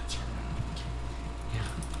when the kids are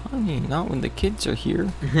around. Honey, not when the kids are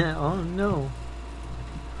here. Oh no.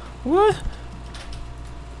 What?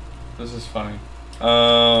 This is funny.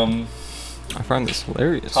 I find this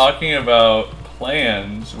hilarious. Talking about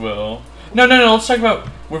plans, Will. No. Let's talk about.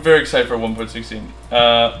 We're very excited for 1.16.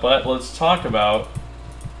 But let's talk about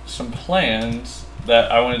some plans that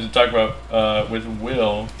I wanted to talk about with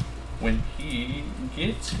Will when he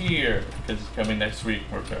gets here, because it's coming next week.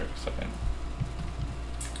 We're very excited.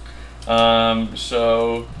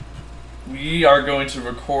 So we are going to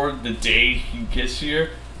record the day he gets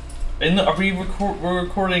here. We're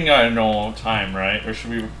recording at a normal time, right? Or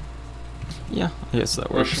should we? Yeah, I guess that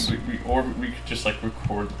Or works. should we could just like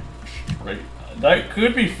record straight. That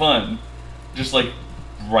could be fun. Just like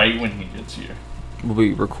right when he gets here. We'll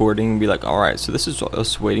be recording and be like, alright, so this is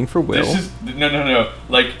us waiting for Will. This is no.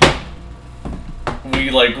 Like we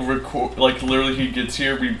like record. Like literally, he gets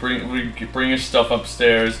here. We bring his stuff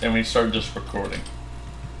upstairs and we start just recording.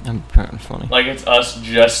 I'm kind of funny. Like it's us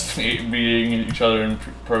just meeting each other in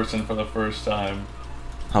person for the first time.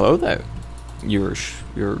 Hello there. You're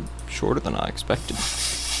shorter than I expected.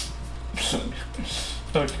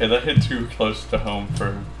 Okay, that hit too close to home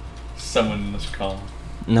for someone in this call.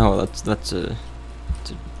 No, that's a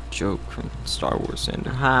joke from Star Wars, Sander.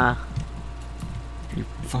 Ha. You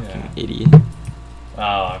fucking Yeah. idiot.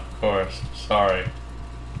 Ah, of course. Sorry.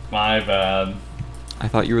 My bad. I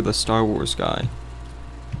thought you were the Star Wars guy.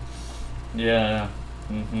 Yeah.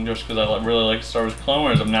 Just because I really like Star Wars Clone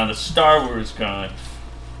Wars, I'm now the Star Wars guy.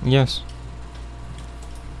 Yes.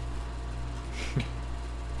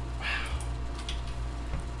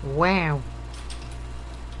 Wow.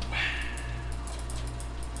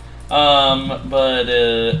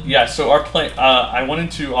 Yeah, so our plan, I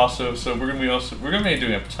wanted to also, so we're gonna be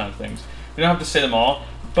doing a ton of things. We don't have to say them all,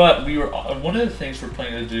 but one of the things we're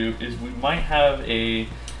planning to do is we might have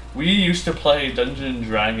we used to play Dungeons and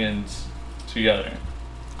Dragons together.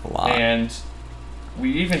 A lot. And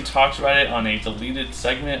we even talked about it on a deleted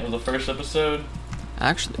segment of the first episode.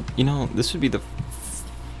 Actually, this would be the...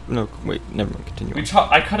 No, wait, never mind, continue on.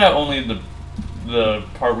 I cut out only the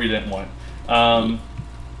part we didn't want.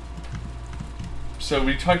 So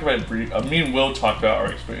we talked about it me and Will talked about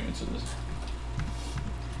our experiences.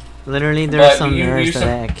 Literally, there are But some you nerds used to-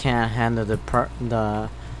 that can't handle the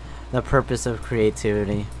purpose of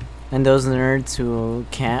creativity, and those nerds who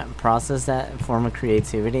can't process that form of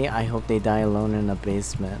creativity, I hope they die alone in a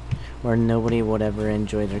basement where nobody would ever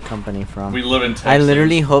enjoy their company from. We live in Texas. I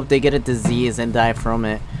literally hope they get a disease and die from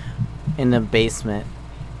it in the basement.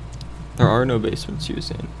 There are no basements, you were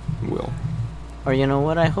saying, Will. Or you know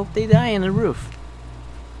what? I hope they die in the roof.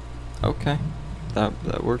 Okay.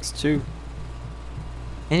 That works too.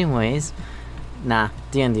 Anyways, nah,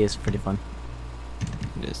 D&D is pretty fun.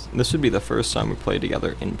 It this. This would be the first time we play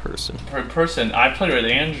together in person. Per person, I played with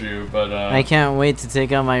Andrew, but I can't wait to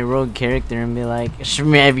take out my rogue character and be like,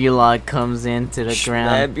 Shmebulok comes into the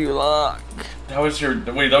ground. Shmebulok. that was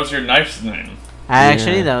your knife's name.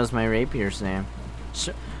 Actually, Yeah. that was my rapier's name.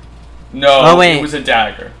 No, Oh, wait. it was a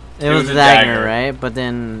dagger. It was a dagger, right? But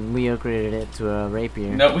then we upgraded it to a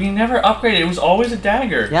rapier. No, we never upgraded. It was always a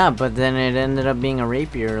dagger. Yeah, but then it ended up being a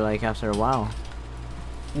rapier, like, after a while.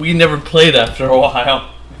 We never played after a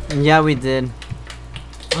while. Yeah, we did.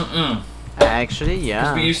 Mm-mm. Actually,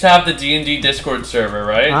 yeah. We used to have the D&D Discord server,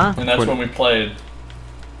 right? Huh? And that's when we played.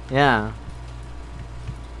 Yeah.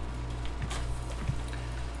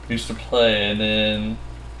 We used to play, and then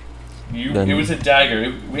Then- it was a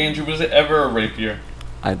dagger. Andrew, was it ever a rapier?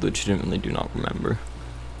 I legitimately do not remember.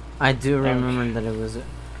 I do remember that it was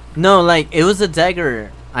no, like, it was a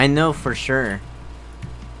dagger. I know for sure.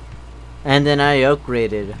 And then I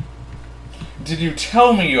upgraded. Did you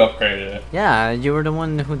tell me you upgraded it? Yeah, you were the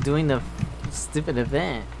one who doing the stupid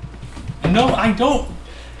event. No, I don't.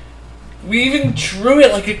 We even drew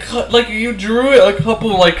it like you drew it a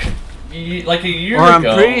couple like a year Or I'm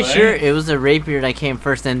ago. pretty right? sure it was a rapier that came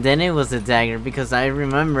first, and then it was a dagger, because I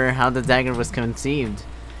remember how the dagger was conceived.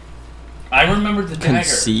 I remember the dagger.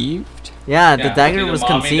 Conceived? Yeah, the Yeah, dagger with was the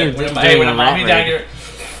mommy conceived. da- with a- during with a the mommy rat raid. dagger.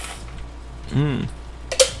 Hmm.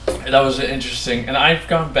 That was interesting, and I've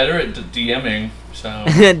gotten better at DMing. So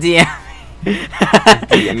DM.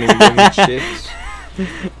 DMing women chicks.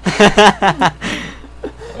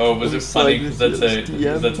 oh, was it It's funny? like Because this that's a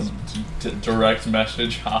DMs. that's a direct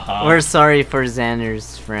message. Haha. We're sorry for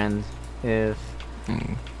Xander's friend if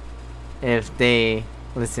Mm. they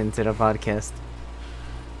listen to the podcast.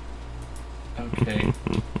 Okay,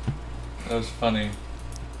 that was funny.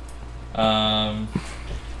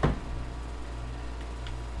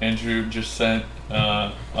 Andrew just sent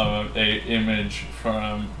a image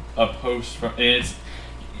from a post from it's.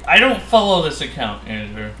 I don't follow this account,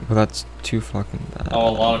 Andrew. Well, that's too fucking bad. Oh,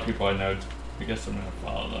 a lot of people I know. I guess I'm gonna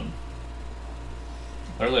follow them.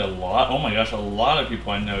 Really, a lot. Oh my gosh, a lot of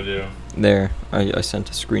people I know do. There, I sent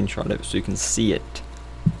a screenshot of it so you can see it.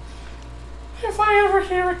 If I ever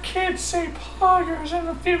hear a kid say poggers in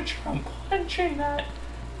the future, I'm punching that.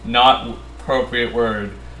 Not appropriate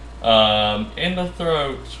word. In the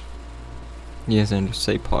throat. Yes, and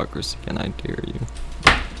say poggers again, I dare you.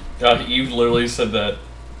 God, you literally said that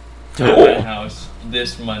at my house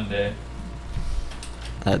this Monday.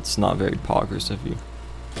 That's not very poggers of you.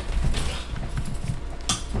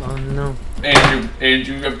 Oh no.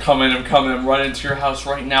 Andrew, I'm coming, I'm running into your house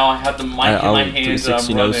right now. I have the mic in my I'll hands and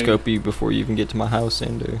 360 I'm no running. scope you before you even get to my house,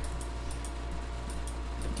 Andrew.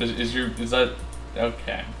 Is that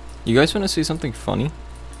okay? You guys want to see something funny?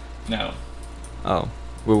 No. Oh,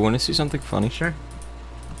 we want to see something funny? Sure.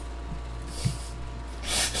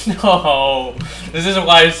 No. This is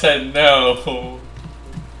why I said no.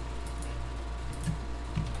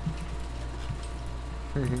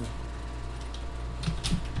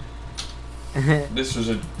 This was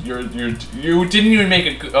you didn't even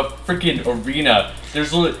make a freaking arena.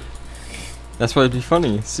 There's That's why it'd be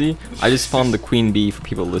funny. See, I just spawned the queen bee for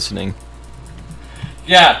people listening.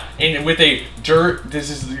 yeah, and with a dirt. This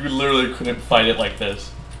is you literally couldn't fight it like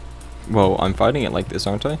this. Well, I'm fighting it like this,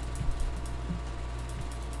 aren't I?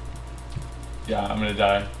 Yeah, I'm gonna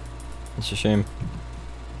die. It's a shame.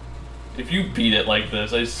 If you beat it like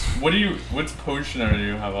this, what's potion do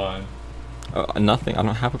you have on? Nothing. I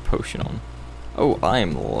don't have a potion on. Oh, I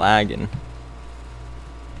am lagging.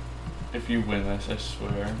 If you win this, I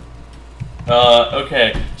swear.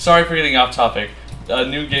 Okay. Sorry for getting off topic. A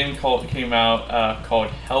new game came out called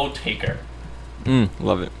Helltaker.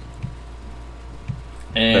 Love it.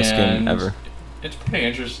 And Best game ever. It's pretty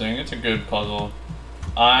interesting. It's a good puzzle.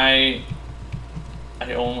 I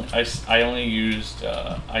only used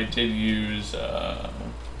I did use a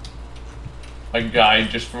guide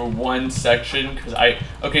just for one section because I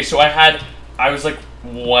was like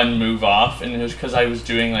one move off, and it was because I was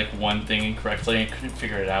doing like one thing incorrectly and couldn't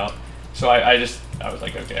figure it out. So I was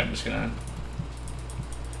like, okay, I'm just gonna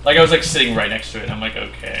I was like sitting right next to it and I'm like,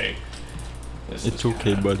 okay, It's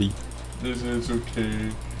okay, buddy. This is okay.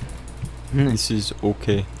 This is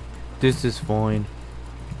okay. This is fine.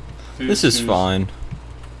 This is fine.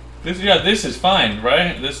 This is fine,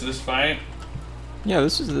 right? This is fine. Yeah,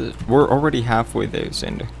 we're already halfway there,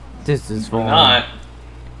 Xander. This is We're fine. not.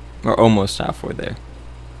 We're almost halfway there.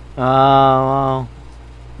 Oh,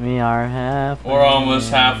 we are halfway. We're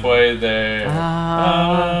almost halfway there.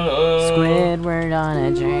 Oh, Squidward on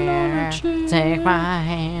a chair. Take my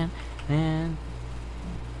hand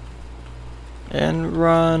and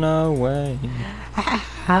run away.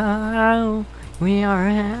 oh, We are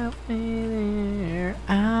happy there.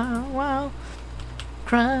 Ah, wow.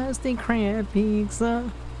 Krusty Krab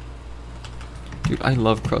pizza. Dude, I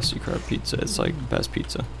love Krusty Krab pizza. It's like best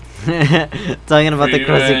pizza. Talking about the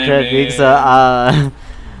Krusty Krab pizza.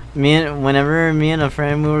 Whenever me and a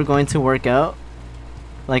friend we were going to work out,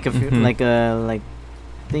 like a few, I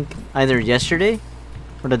think either yesterday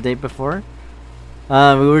or the day before, we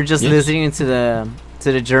were just listening to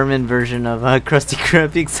the German version of Krusty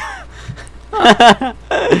Krab pizza.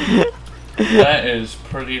 That is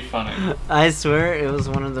pretty funny. I swear it was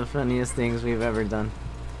one of the funniest things we've ever done.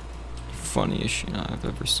 Funniest shit I've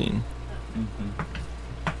ever seen.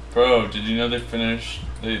 Bro, did you know they finished?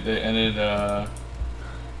 They ended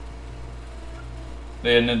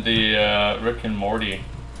the Rick and Morty.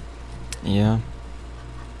 Yeah.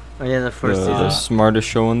 Oh yeah, the first The season. smartest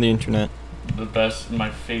show on the internet. The best,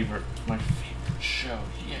 my favorite show.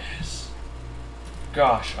 Yes.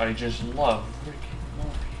 Gosh, I just love Rick and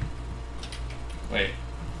Morty. Wait.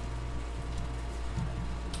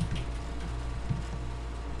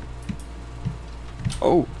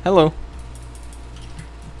 Oh, hello.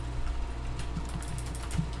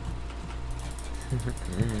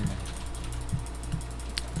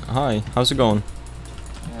 Hi, how's it going?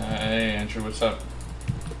 Hey, Andrew, what's up?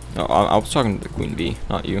 Oh, I was talking to the Queen Bee,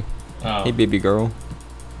 not you. Oh. Hey, baby girl.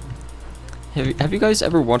 Have you guys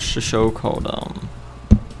ever watched a show called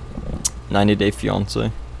 90 Day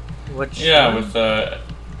Fiancé? What show? Yeah,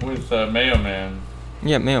 with Mayo Man.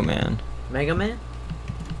 Yeah, Mayo Man. Mega Man?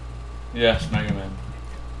 Yes, Mega Man.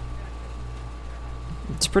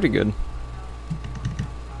 It's pretty good.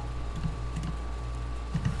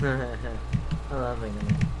 I love Mega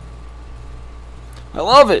Man. I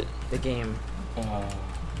love it! The game.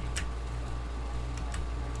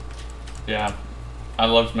 Yeah, I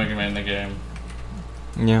loved Mega Man the game.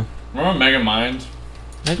 Yeah. Remember Mega Mind?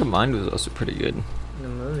 Mega Mind was also pretty good. The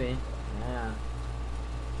movie. Yeah.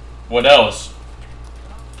 What else?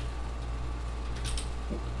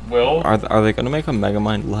 Will? Are they gonna make a Mega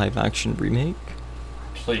Mind live action remake?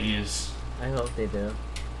 Please. I hope they do.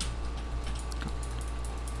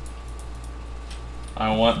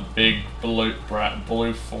 I want big blue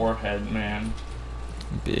forehead man.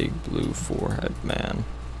 Big blue forehead man.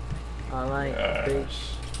 I like big.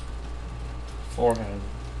 Forehead.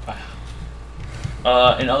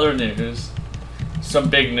 In other news, some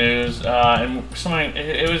big news, and something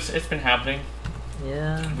it's been happening.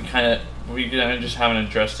 Yeah. We just haven't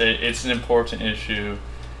addressed it. It's an important issue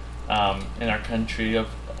in our country of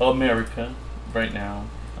America right now.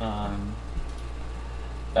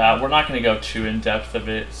 We're not going to go too in depth of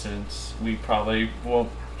it since we probably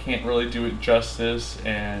can't really do it justice.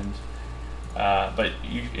 And but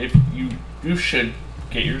you should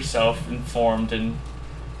get yourself informed and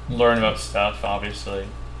learn about stuff. Obviously.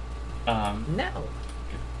 No.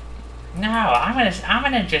 No, I'm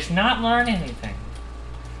gonna just not learn anything.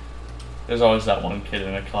 There's always that one kid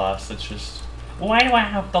in a class that's just, why do I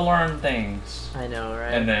have to learn things? I know,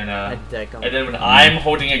 right? And then, deck 'em. and then when I'm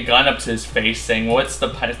holding a gun up to his face saying, what's the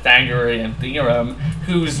Pythagorean theorem?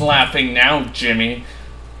 Who's laughing now, Jimmy?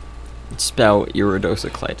 Spell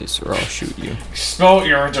iridocyclitis or I'll shoot you. Spell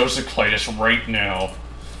iridocyclitis right now.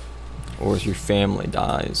 Or your family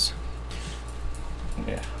dies.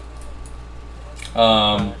 Yeah.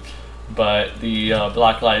 But the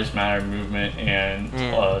Black Lives Matter movement and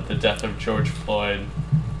the death of George Floyd.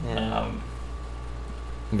 Yeah.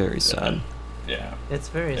 Very sad. Yeah. It's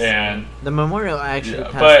very And sad. The memorial actually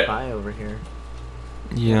passed but- by over here.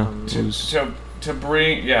 Yeah. To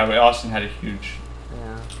bring, but Austin had a huge.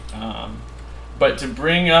 Yeah. But to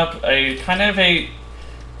bring up a kind of a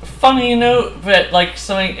funny note, but like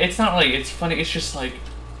something, it's not really, it's funny, it's just like,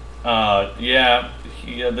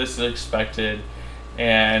 this is expected.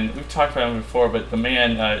 And we've talked about him before, but the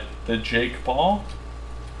man, the Jake Paul,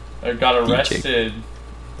 got arrested.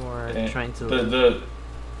 For trying to...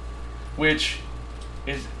 Which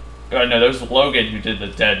is... no, that was Logan who did the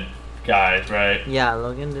dead guys, right? Yeah,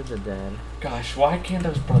 Logan did the dead. Gosh, why can't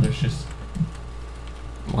those brothers just...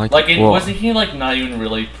 Well, wasn't he, like, not even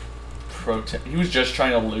really protest... He was just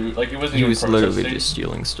trying to loot, like, he wasn't he even was protesting. literally just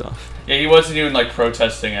stealing stuff. Yeah, he wasn't even, like,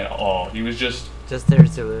 protesting at all. He was just... Just there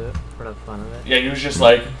to loot, for the fun of it. Yeah, he was just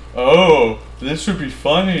like, oh, this would be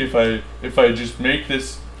funny if I just make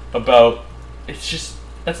this about... It's just...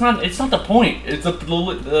 it's not the point. It's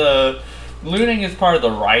the looting is part of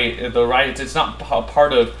the rights. It's not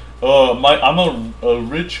part of, I'm a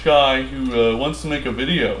rich guy who wants to make a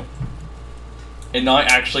video and not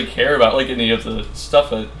actually care about, like, any of the stuff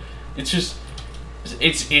that... It's just...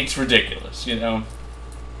 It's ridiculous, you know?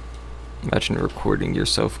 Imagine recording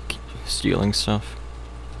yourself stealing stuff.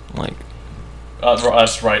 Like...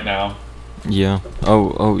 us right now. Yeah.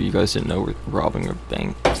 Oh, you guys didn't know we're robbing a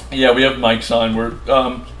bank. Yeah, we have mics on. We're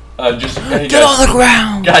just hey, Get guys, on the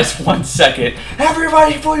ground! guys. 1 second.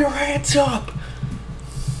 Everybody, put your hands up.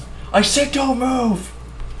 I said don't move.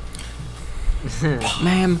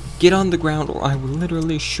 Ma'am, get on the ground or I will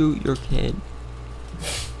literally shoot your kid.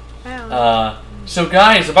 So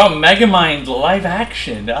guys, about Megamind live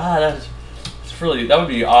action. That's really, that would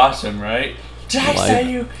be awesome, right? Did I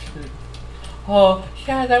say you? Oh,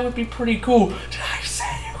 yeah, that would be pretty cool. Did I say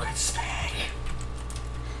you could speak?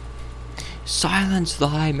 Silence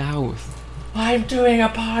thy mouth. I'm doing a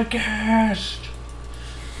podcast.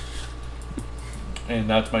 And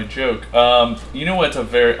that's my joke. You know what's a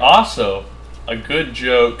good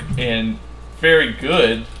joke and very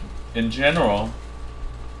good in general?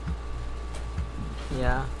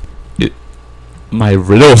 Yeah. My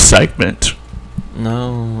riddle segment.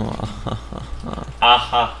 No.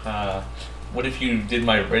 What if you did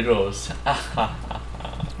my riddles?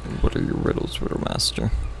 What are your riddles, Riddle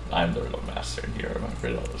Master? I'm the riddle master. Here are my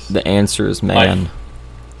riddles. The answer is man.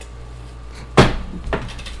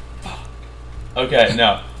 Okay,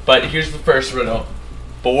 no. But here's the first riddle.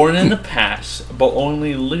 Born in the past, but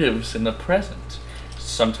only lives in the present.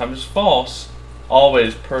 Sometimes false,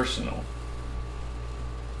 always personal.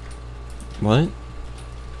 What?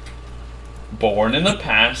 Born in the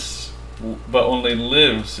past, but only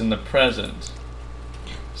lives in the present.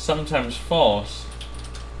 Sometimes false,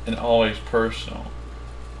 and always personal.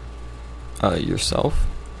 Yourself?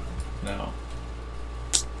 No.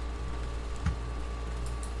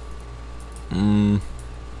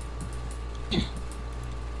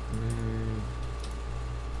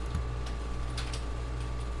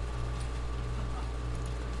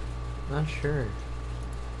 Not sure.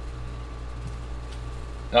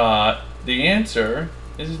 The answer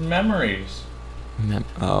is memories.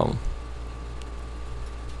 Oh.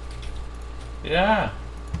 Yeah.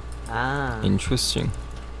 Interesting.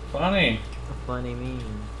 Funny. A funny meme.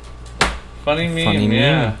 Funny meme, Funny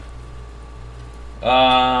yeah.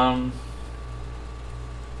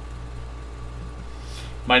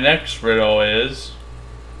 My next riddle is,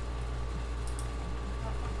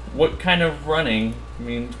 what kind of running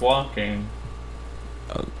means walking?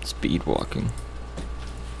 Speed walking.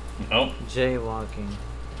 Nope. Jaywalking.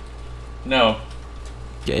 No.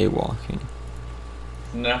 Gay walking.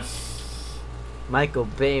 No. Michael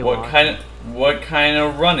Bay What walking. kind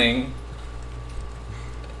of running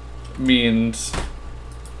means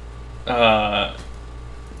walking?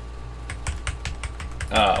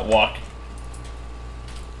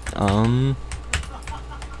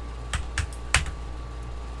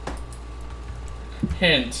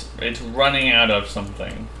 Hint, it's running out of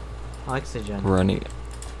something. Oxygen. Running.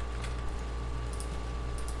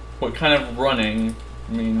 What kind of running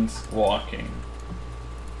means walking?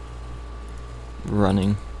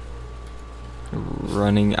 Running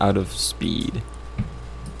out of speed.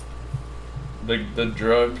 The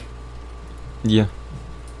drug? Yeah.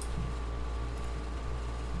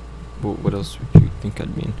 What else would you think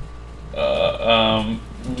I'd mean? Do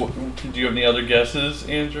you have any other guesses,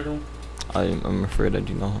 Andrew? I'm afraid I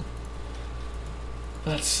do not.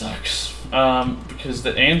 That sucks. Because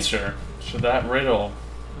the answer to that riddle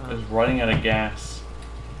is running out of gas.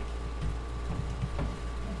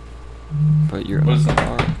 But you're in a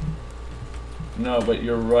car. No, but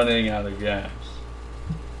you're running out of gas.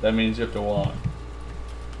 That means you have to walk.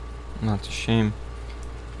 That's a shame.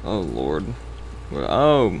 Oh Lord.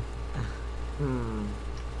 Oh.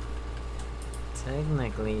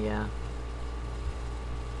 Technically, yeah.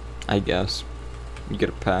 I guess. You get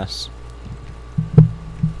a pass.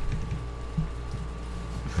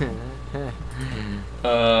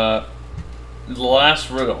 The last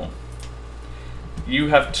riddle. You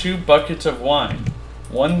have 2 buckets of wine.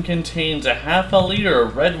 One contains a half a liter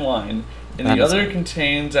of red wine, and the other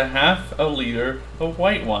contains a half a liter of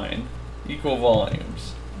white wine. Equal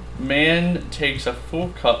volumes. Man takes a full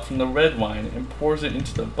cup from the red wine and pours it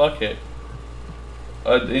into the bucket.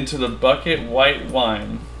 White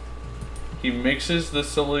wine. He mixes the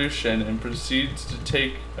solution and proceeds to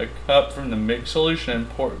take a cup from the mixed solution and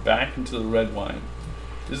pour it back into the red wine.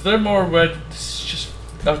 Is there more red? This is just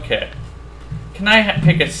okay. Can I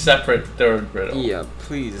pick a separate third riddle? Yeah,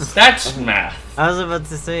 please. That's math. I was about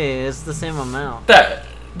to say it's the same amount.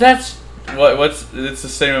 That's what's it's the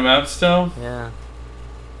same amount still? Yeah.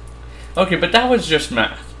 Okay, but that was just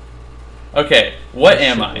math. Okay, what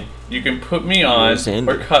am I? You can put me on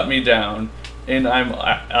or cut me down, and I'm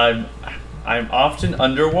often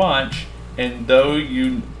under watch, and though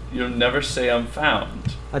you'll never say I'm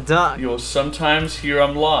found. A dog. You'll sometimes hear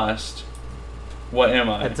I'm lost. What am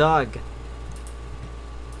I? A dog.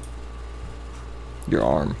 Your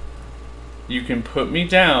arm. You can put me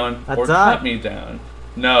down or That's up. cut me down.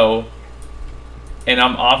 No. And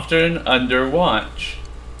I'm often under watch.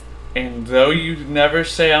 And though you never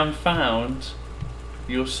say I'm found,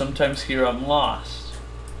 you'll sometimes hear I'm lost.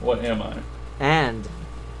 What am I? And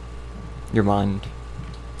Your mind.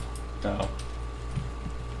 No.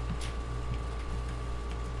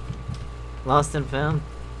 lost and found.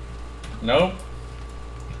 Nope.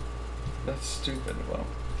 That's stupid. Well,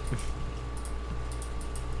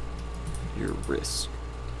 Your wrist.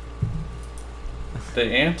 the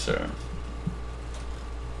answer.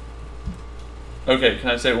 Okay, can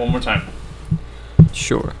I say it one more time?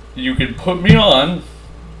 Sure. You can put me on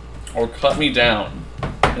or cut me down.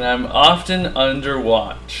 And I'm often under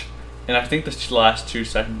watch. And I think the last two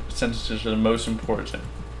sentences are the most important.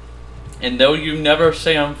 And though you never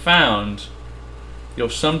say I'm found, you'll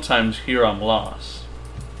sometimes hear I'm lost.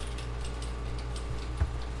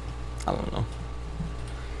 I don't know.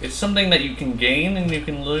 It's something that you can gain and you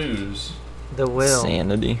can lose. The will.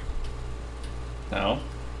 Sanity. No?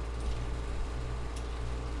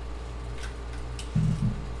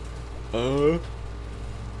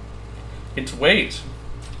 It's weight.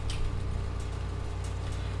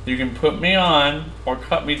 You can put me on or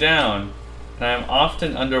cut me down, and I'm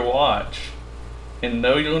often under watch. And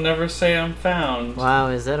though you'll never say I'm found, Wow,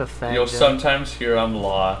 is that a fact? you'll joke? sometimes hear I'm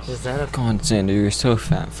lost. Is that a God, Xander, you're so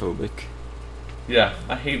fat phobic. Yeah,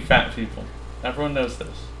 I hate fat people. Everyone knows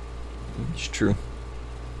this. It's true.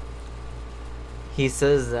 He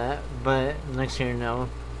says that, but next year, no.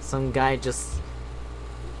 Some guy just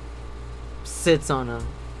sits on him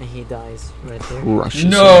and he dies right there. Crushes him.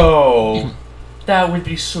 No! That would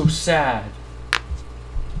be so sad.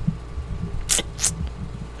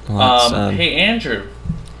 Well, that's sad. Hey Andrew,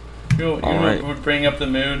 you Alright. would bring up the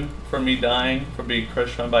mood for me dying for being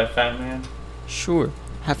crushed on by a fat man? Sure.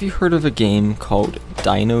 Have you heard of a game called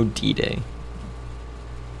Dino D-Day?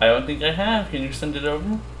 I don't think I have. Can you send it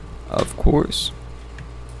over? Of course.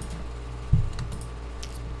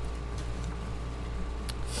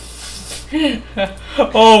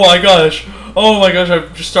 Oh my gosh! Oh my gosh!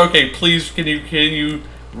 I'm just okay. Please, can you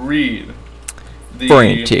read the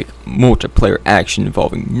Frantic multiplayer action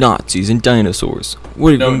involving Nazis and dinosaurs.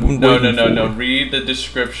 What have No, you been no, waiting no, no, no. for? Read the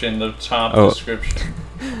description. The top Oh. description.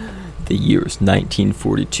 The year is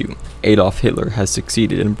 1942. Adolf Hitler has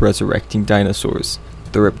succeeded in resurrecting dinosaurs.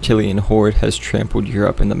 The reptilian horde has trampled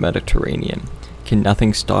Europe and the Mediterranean. Can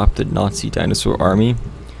nothing stop the Nazi dinosaur army?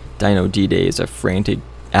 Dino D-Day is a frantic,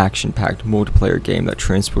 action-packed multiplayer game that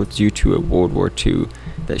transports you to a World War II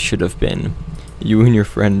that should have been. You and your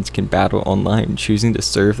friends can battle online, choosing to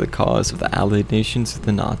serve the cause of the Allied nations of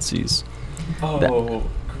the Nazis. Oh,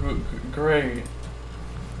 great.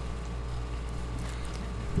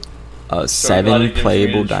 7 gives me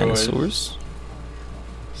playable a choice. dinosaurs.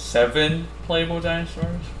 7 playable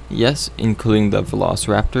dinosaurs? Yes, including the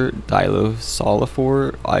Velociraptor,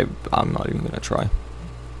 Dilophosaurus. I'm not even gonna try.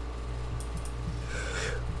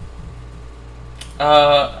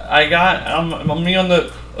 I got me on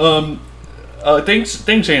the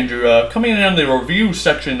thanks Andrew. Coming in on the review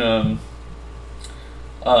section,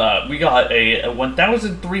 we got a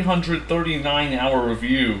 1,339 hour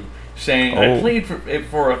review saying I Oh. played it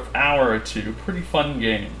for an hour or two. Pretty fun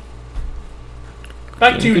game.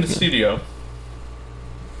 Back to you in the Good. studio.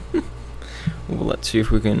 Well, let's see if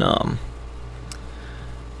we can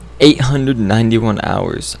 891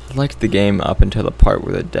 hours. I liked the game up until the part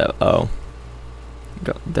where the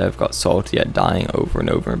dev got salty at dying over and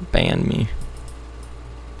over and banned me.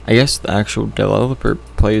 I guess the actual developer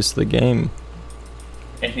plays the game.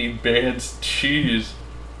 And he bans cheese.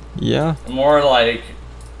 Yeah. More like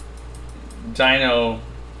Dino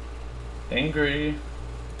angry.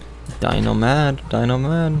 Dino mad. Dino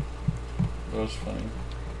mad. That was funny.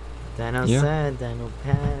 Dino Yeah. sad, Dino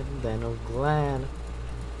pad, Dino glad.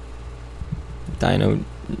 Dino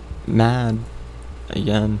mad.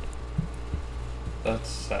 Again. That's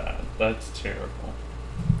sad. That's terrible.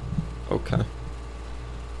 Okay.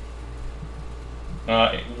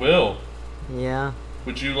 Will, Yeah.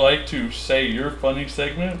 would you like to say your funny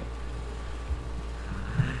segment?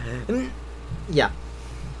 Yeah.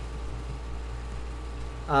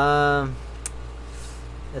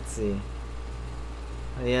 Let's see.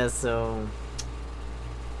 Yeah, so.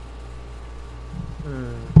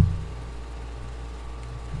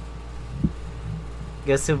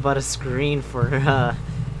 Guess who bought a screen for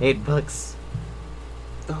 $8?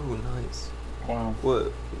 Oh, nice. Wow.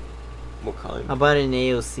 What kind? I bought an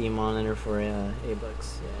AOC monitor for $8.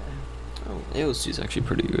 Yeah. Oh, AOC is actually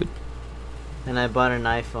pretty good. And I bought an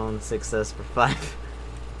iPhone 6s for $5.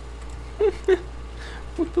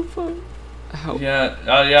 What the fuck? How?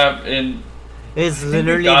 Yeah, and It's I think we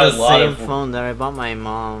literally got the a lot same of- phone that I bought my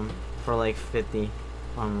mom for like 50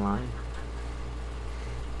 online.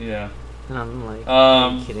 yeah. And I'm like, are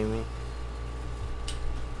you Um, kidding me?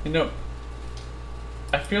 you know,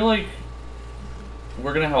 I feel like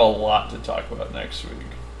we're gonna have a lot to talk about next week.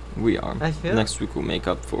 We are. I feel- Next week we'll make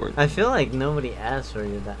up for it. I feel like nobody asked for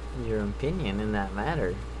your opinion in that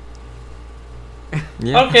matter.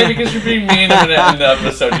 Yeah. Okay, because you're being mean in the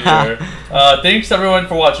episode here. Thanks everyone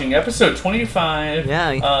for watching episode 25. Yeah,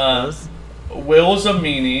 Uh, Will's a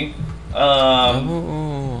meanie.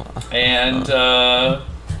 Oh. And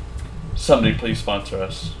somebody please sponsor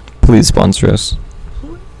us. Please sponsor us.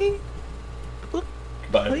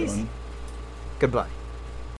 Goodbye, Please. everyone. Goodbye.